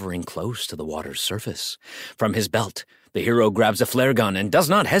gases hovering close to the water's surface. From his belt, the hero grabs a flare gun and does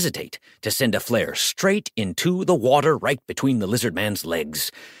not hesitate to send a flare straight into the water right between the lizard man's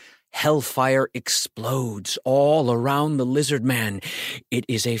legs. Hellfire explodes all around the lizard man. It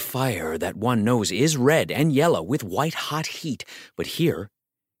is a fire that one knows is red and yellow with white-hot heat, but here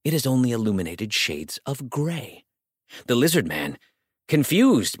it is only illuminated shades of gray. The lizard man,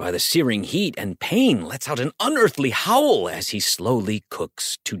 confused by the searing heat and pain, lets out an unearthly howl as he slowly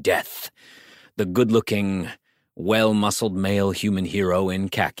cooks to death. The good-looking, well-muscled male human hero in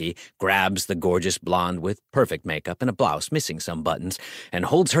khaki grabs the gorgeous blonde with perfect makeup and a blouse missing some buttons and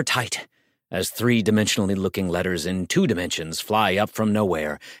holds her tight as three-dimensionally looking letters in 2 dimensions fly up from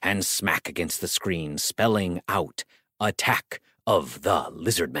nowhere and smack against the screen, spelling out Attack of the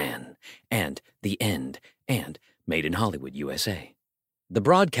Lizard Man and the end and Made in Hollywood, USA. The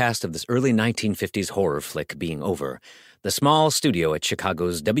broadcast of this early 1950s horror flick being over, the small studio at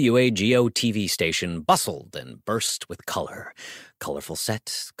Chicago's WAGO TV station bustled and burst with color. Colorful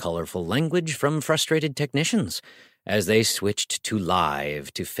sets, colorful language from frustrated technicians, as they switched to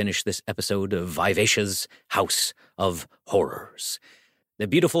live to finish this episode of Vivacia's House of Horrors. The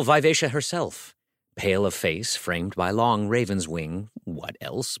beautiful Vivacia herself, pale of face, framed by long raven's wing, what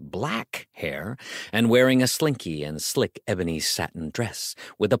else, black hair, and wearing a slinky and slick ebony satin dress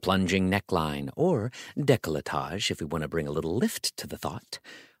with a plunging neckline, or décolletage if we want to bring a little lift to the thought,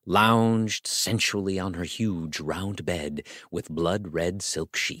 lounged sensually on her huge round bed with blood-red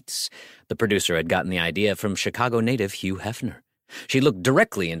silk sheets. The producer had gotten the idea from Chicago native Hugh Hefner. She looked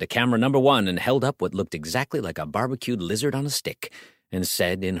directly into camera number 1 and held up what looked exactly like a barbecued lizard on a stick, and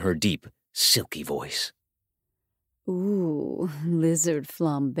said in her deep, silky voice, "Ooh, lizard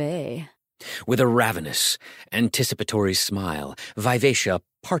flambe." With a ravenous, anticipatory smile, Vivacia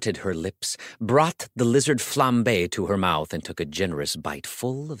parted her lips, brought the lizard flambe to her mouth, and took a generous bite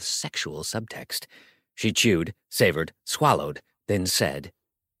full of sexual subtext. She chewed, savored, swallowed, then said,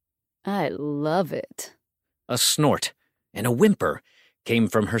 "I love it." A snort and a whimper came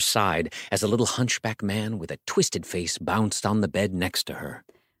from her side as a little hunchback man with a twisted face bounced on the bed next to her.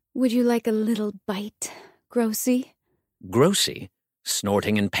 "Would you like a little bite, Grossy?" Grossy,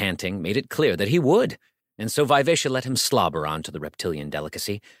 snorting and panting, made it clear that he would, and so Vivacia let him slobber onto the reptilian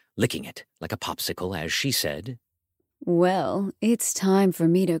delicacy, licking it like a popsicle as she said, "Well, it's time for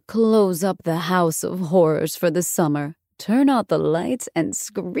me to close up the House of Horrors for the summer, turn out the lights, and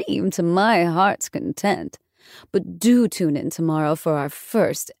scream to my heart's content. But do tune in tomorrow for our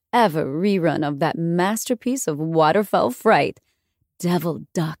first ever rerun of that masterpiece of waterfowl fright, Devil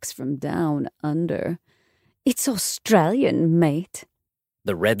Ducks from Down Under. It's Australian, mate."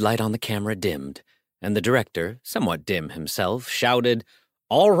 The red light on the camera dimmed, and the director, somewhat dim himself, shouted,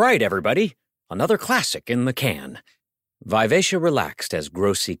 "All right, everybody, another classic in the can." Vivacia relaxed as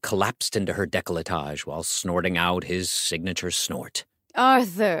Grossy collapsed into her décolletage while snorting out his signature snort.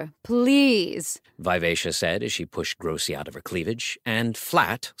 "Arthur, please," Vivacia said as she pushed Grossy out of her cleavage, and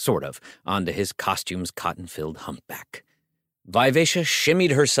flat, sort of, onto his costume's cotton-filled humpback. Vivacia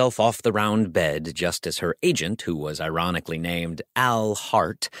shimmied herself off the round bed just as her agent, who was ironically named Al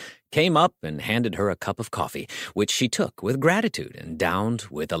Hart, came up and handed her a cup of coffee, which she took with gratitude and downed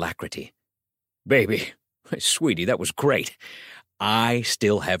with alacrity. "Baby, sweetie, that was great. I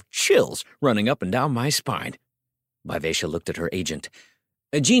still have chills running up and down my spine." Vivacia looked at her agent,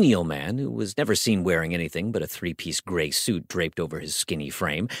 a genial man who was never seen wearing anything but a 3-piece gray suit draped over his skinny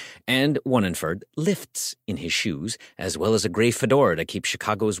frame, and, one inferred, lifts in his shoes, as well as a gray fedora to keep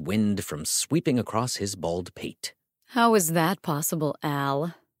Chicago's wind from sweeping across his bald pate. "How is that possible,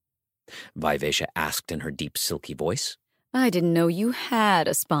 Al?" Vivacia asked in her deep, silky voice. "I didn't know you had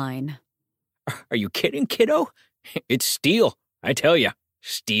a spine." "Are you kidding, kiddo? It's steel, I tell ya,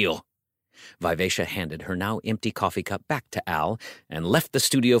 steel." Vivacia handed her now empty coffee cup back to Al and left the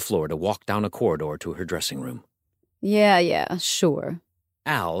studio floor to walk down a corridor to her dressing room. Yeah, sure."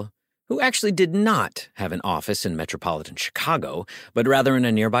 Al, who actually did not have an office in metropolitan Chicago, but rather in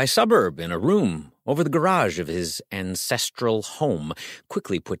a nearby suburb, in a room over the garage of his ancestral home,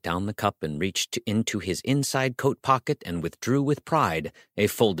 quickly put down the cup and reached into his inside coat pocket and withdrew with pride a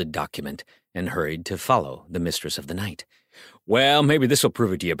folded document and hurried to follow the mistress of the night. "Well, maybe this'll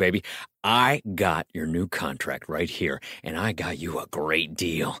prove it to you, baby. I got your new contract right here, and I got you a great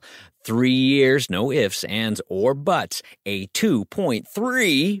deal. 3 years, no ifs, ands, or buts, a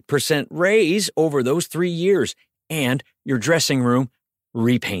 2.3% raise over those 3 years, and your dressing room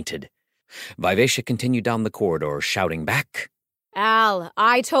repainted." Vivacia continued down the corridor, shouting back, "Al,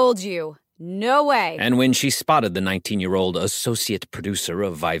 I told you. No way." And when she spotted the 19-year-old associate producer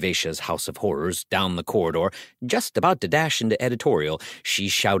of Vivacia's House of Horrors down the corridor, just about to dash into editorial, she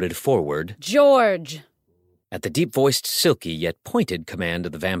shouted forward, "George!" At the deep-voiced, silky, yet pointed command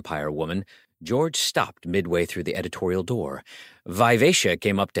of the vampire woman, George stopped midway through the editorial door. Vivacia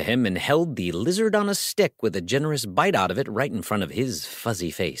came up to him and held the lizard on a stick with a generous bite out of it right in front of his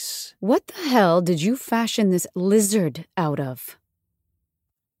fuzzy face. "What the hell did you fashion this lizard out of?"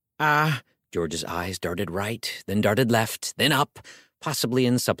 George's eyes darted right, then darted left, then up, possibly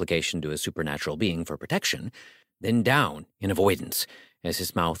in supplication to a supernatural being for protection, then down in avoidance, as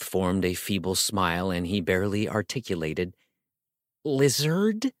his mouth formed a feeble smile and he barely articulated,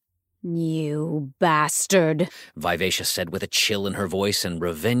 "Lizard?" "You bastard," Vivacia said with a chill in her voice and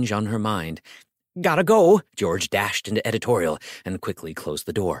revenge on her mind. "Gotta go." George dashed into editorial and quickly closed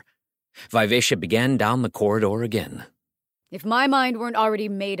the door. Vivacia began down the corridor again. "If my mind weren't already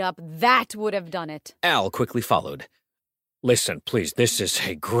made up, that would have done it." Al quickly followed. "Listen, please, this is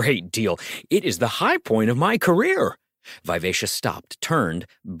a great deal. It is the high point of my career." Vivacia stopped, turned,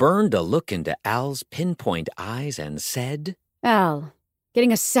 burned a look into Al's pinpoint eyes, and said, "Al,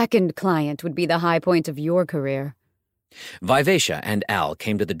 getting a second client would be the high point of your career." Vivacia and Al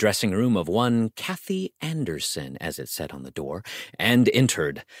came to the dressing room of one Kathy Anderson, as it said on the door, and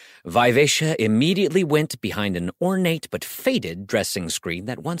entered. Vivacia immediately went behind an ornate but faded dressing screen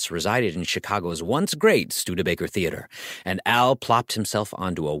that once resided in Chicago's once great Studebaker Theater, and Al plopped himself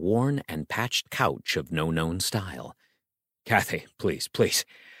onto a worn and patched couch of no known style. "Kathy, please,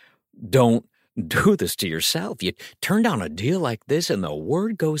 don't do this to yourself. You turn down a deal like this and the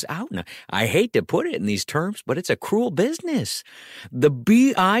word goes out. Now, I hate to put it in these terms, but it's a cruel business. The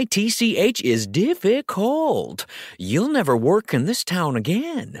BITCH is difficult. You'll never work in this town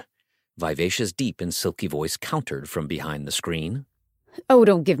again." Vivacia's deep and silky voice countered from behind the screen. "Oh,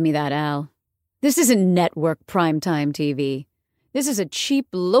 don't give me that, Al. This isn't network primetime TV. This is a cheap,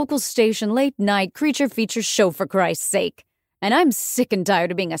 local station, late-night creature feature show, for Christ's sake. And I'm sick and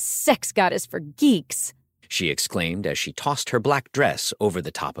tired of being a sex goddess for geeks," she exclaimed as she tossed her black dress over the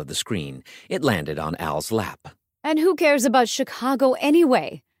top of the screen. It landed on Al's lap. "And who cares about Chicago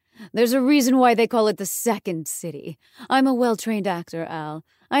anyway? There's a reason why they call it the Second City. I'm a well-trained actor, Al.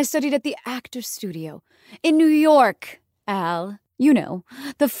 I studied at the Actor Studio. In New York, Al. You know,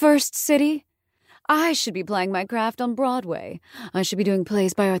 the First City. I should be playing my craft on Broadway. I should be doing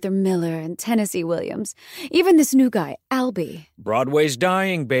plays by Arthur Miller and Tennessee Williams. Even this new guy, Albee." "Broadway's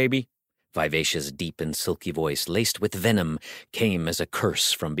dying, baby." Vivacia's deep and silky voice, laced with venom, came as a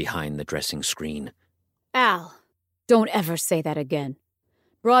curse from behind the dressing screen. "Al, don't ever say that again.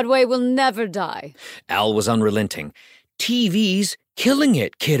 Broadway will never die." Al was unrelenting. "TV's killing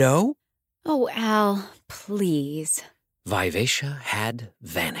it, kiddo." "Oh, Al, please." Vivacia had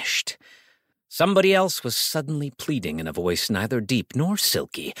vanished. Somebody else was suddenly pleading in a voice neither deep nor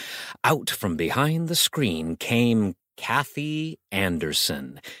silky. Out from behind the screen came Kathy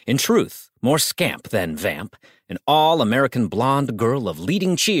Anderson. In truth, more scamp than vamp, an all-American blonde girl of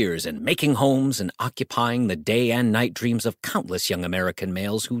leading cheers and making homes and occupying the day and night dreams of countless young American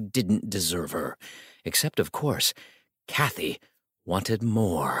males who didn't deserve her. Except, of course, Kathy wanted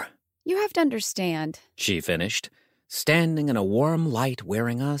more. "You have to understand," she finished, standing in a warm light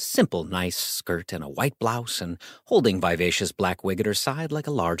wearing a simple, nice skirt and a white blouse and holding Vivacia's black wig at her side like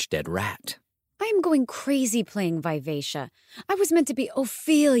a large dead rat. "I am going crazy playing Vivacia. I was meant to be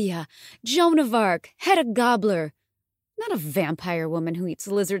Ophelia, Joan of Arc, Hedda Gabler, not a vampire woman who eats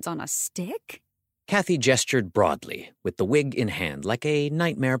lizards on a stick." Kathy gestured broadly, with the wig in hand like a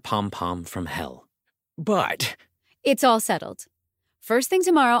nightmare pom-pom from hell. "But—" "It's all settled. First thing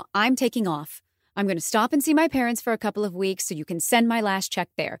tomorrow, I'm taking off. I'm going to stop and see my parents for a couple of weeks so you can send my last check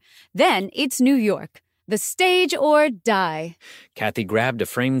there. Then it's New York. The stage or die." Kathy grabbed a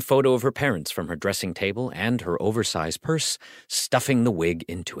framed photo of her parents from her dressing table and her oversized purse, stuffing the wig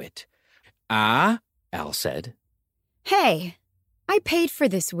into it. "Ah," Al said. "Hey, I paid for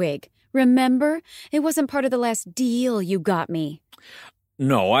this wig. Remember? It wasn't part of the last deal you got me."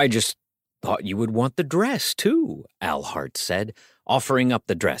 "No, I just Thought you would want the dress, too, Al Hart said, offering up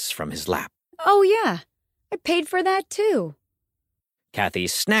the dress from his lap. Oh, yeah. I paid for that, too. Kathy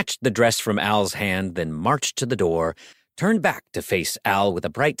snatched the dress from Al's hand, then marched to the door, turned back to face Al with a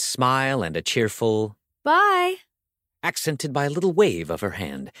bright smile and a cheerful Bye. accented by a little wave of her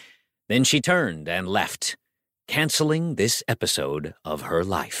hand. Then she turned and left, canceling this episode of her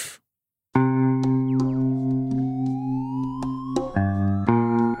life.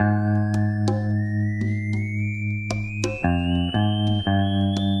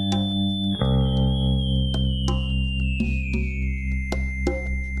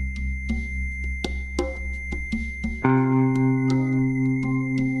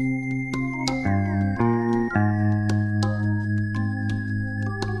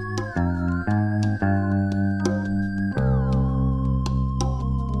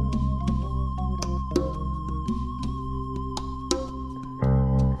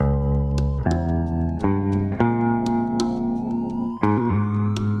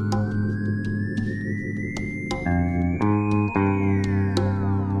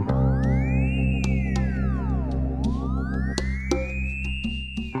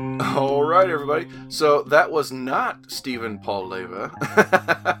 All right, everybody. So that was not Stephen Paul Leiva.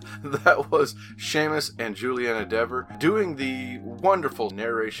 That was Seamus and Juliana Dever doing the wonderful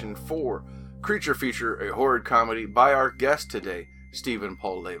narration for Creature Feature, a horrid comedy by our guest today, Stephen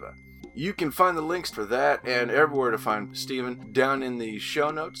Paul Leiva. You can find the links for that and everywhere to find Stephen down in the show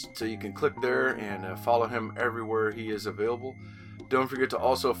notes, so you can click there and follow him everywhere he is available. Don't forget to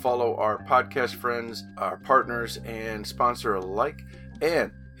also follow our podcast friends, our partners, and sponsor alike.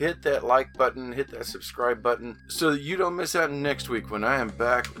 And hit that like button, hit that subscribe button, so that you don't miss out next week when I am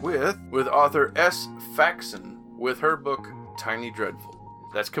back with author S. Faxon with her book, Tiny Dreadful.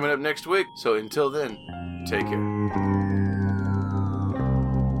 That's coming up next week, so until then, take care.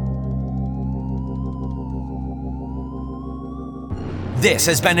 This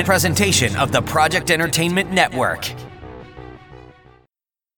has been a presentation of the Project Entertainment Network.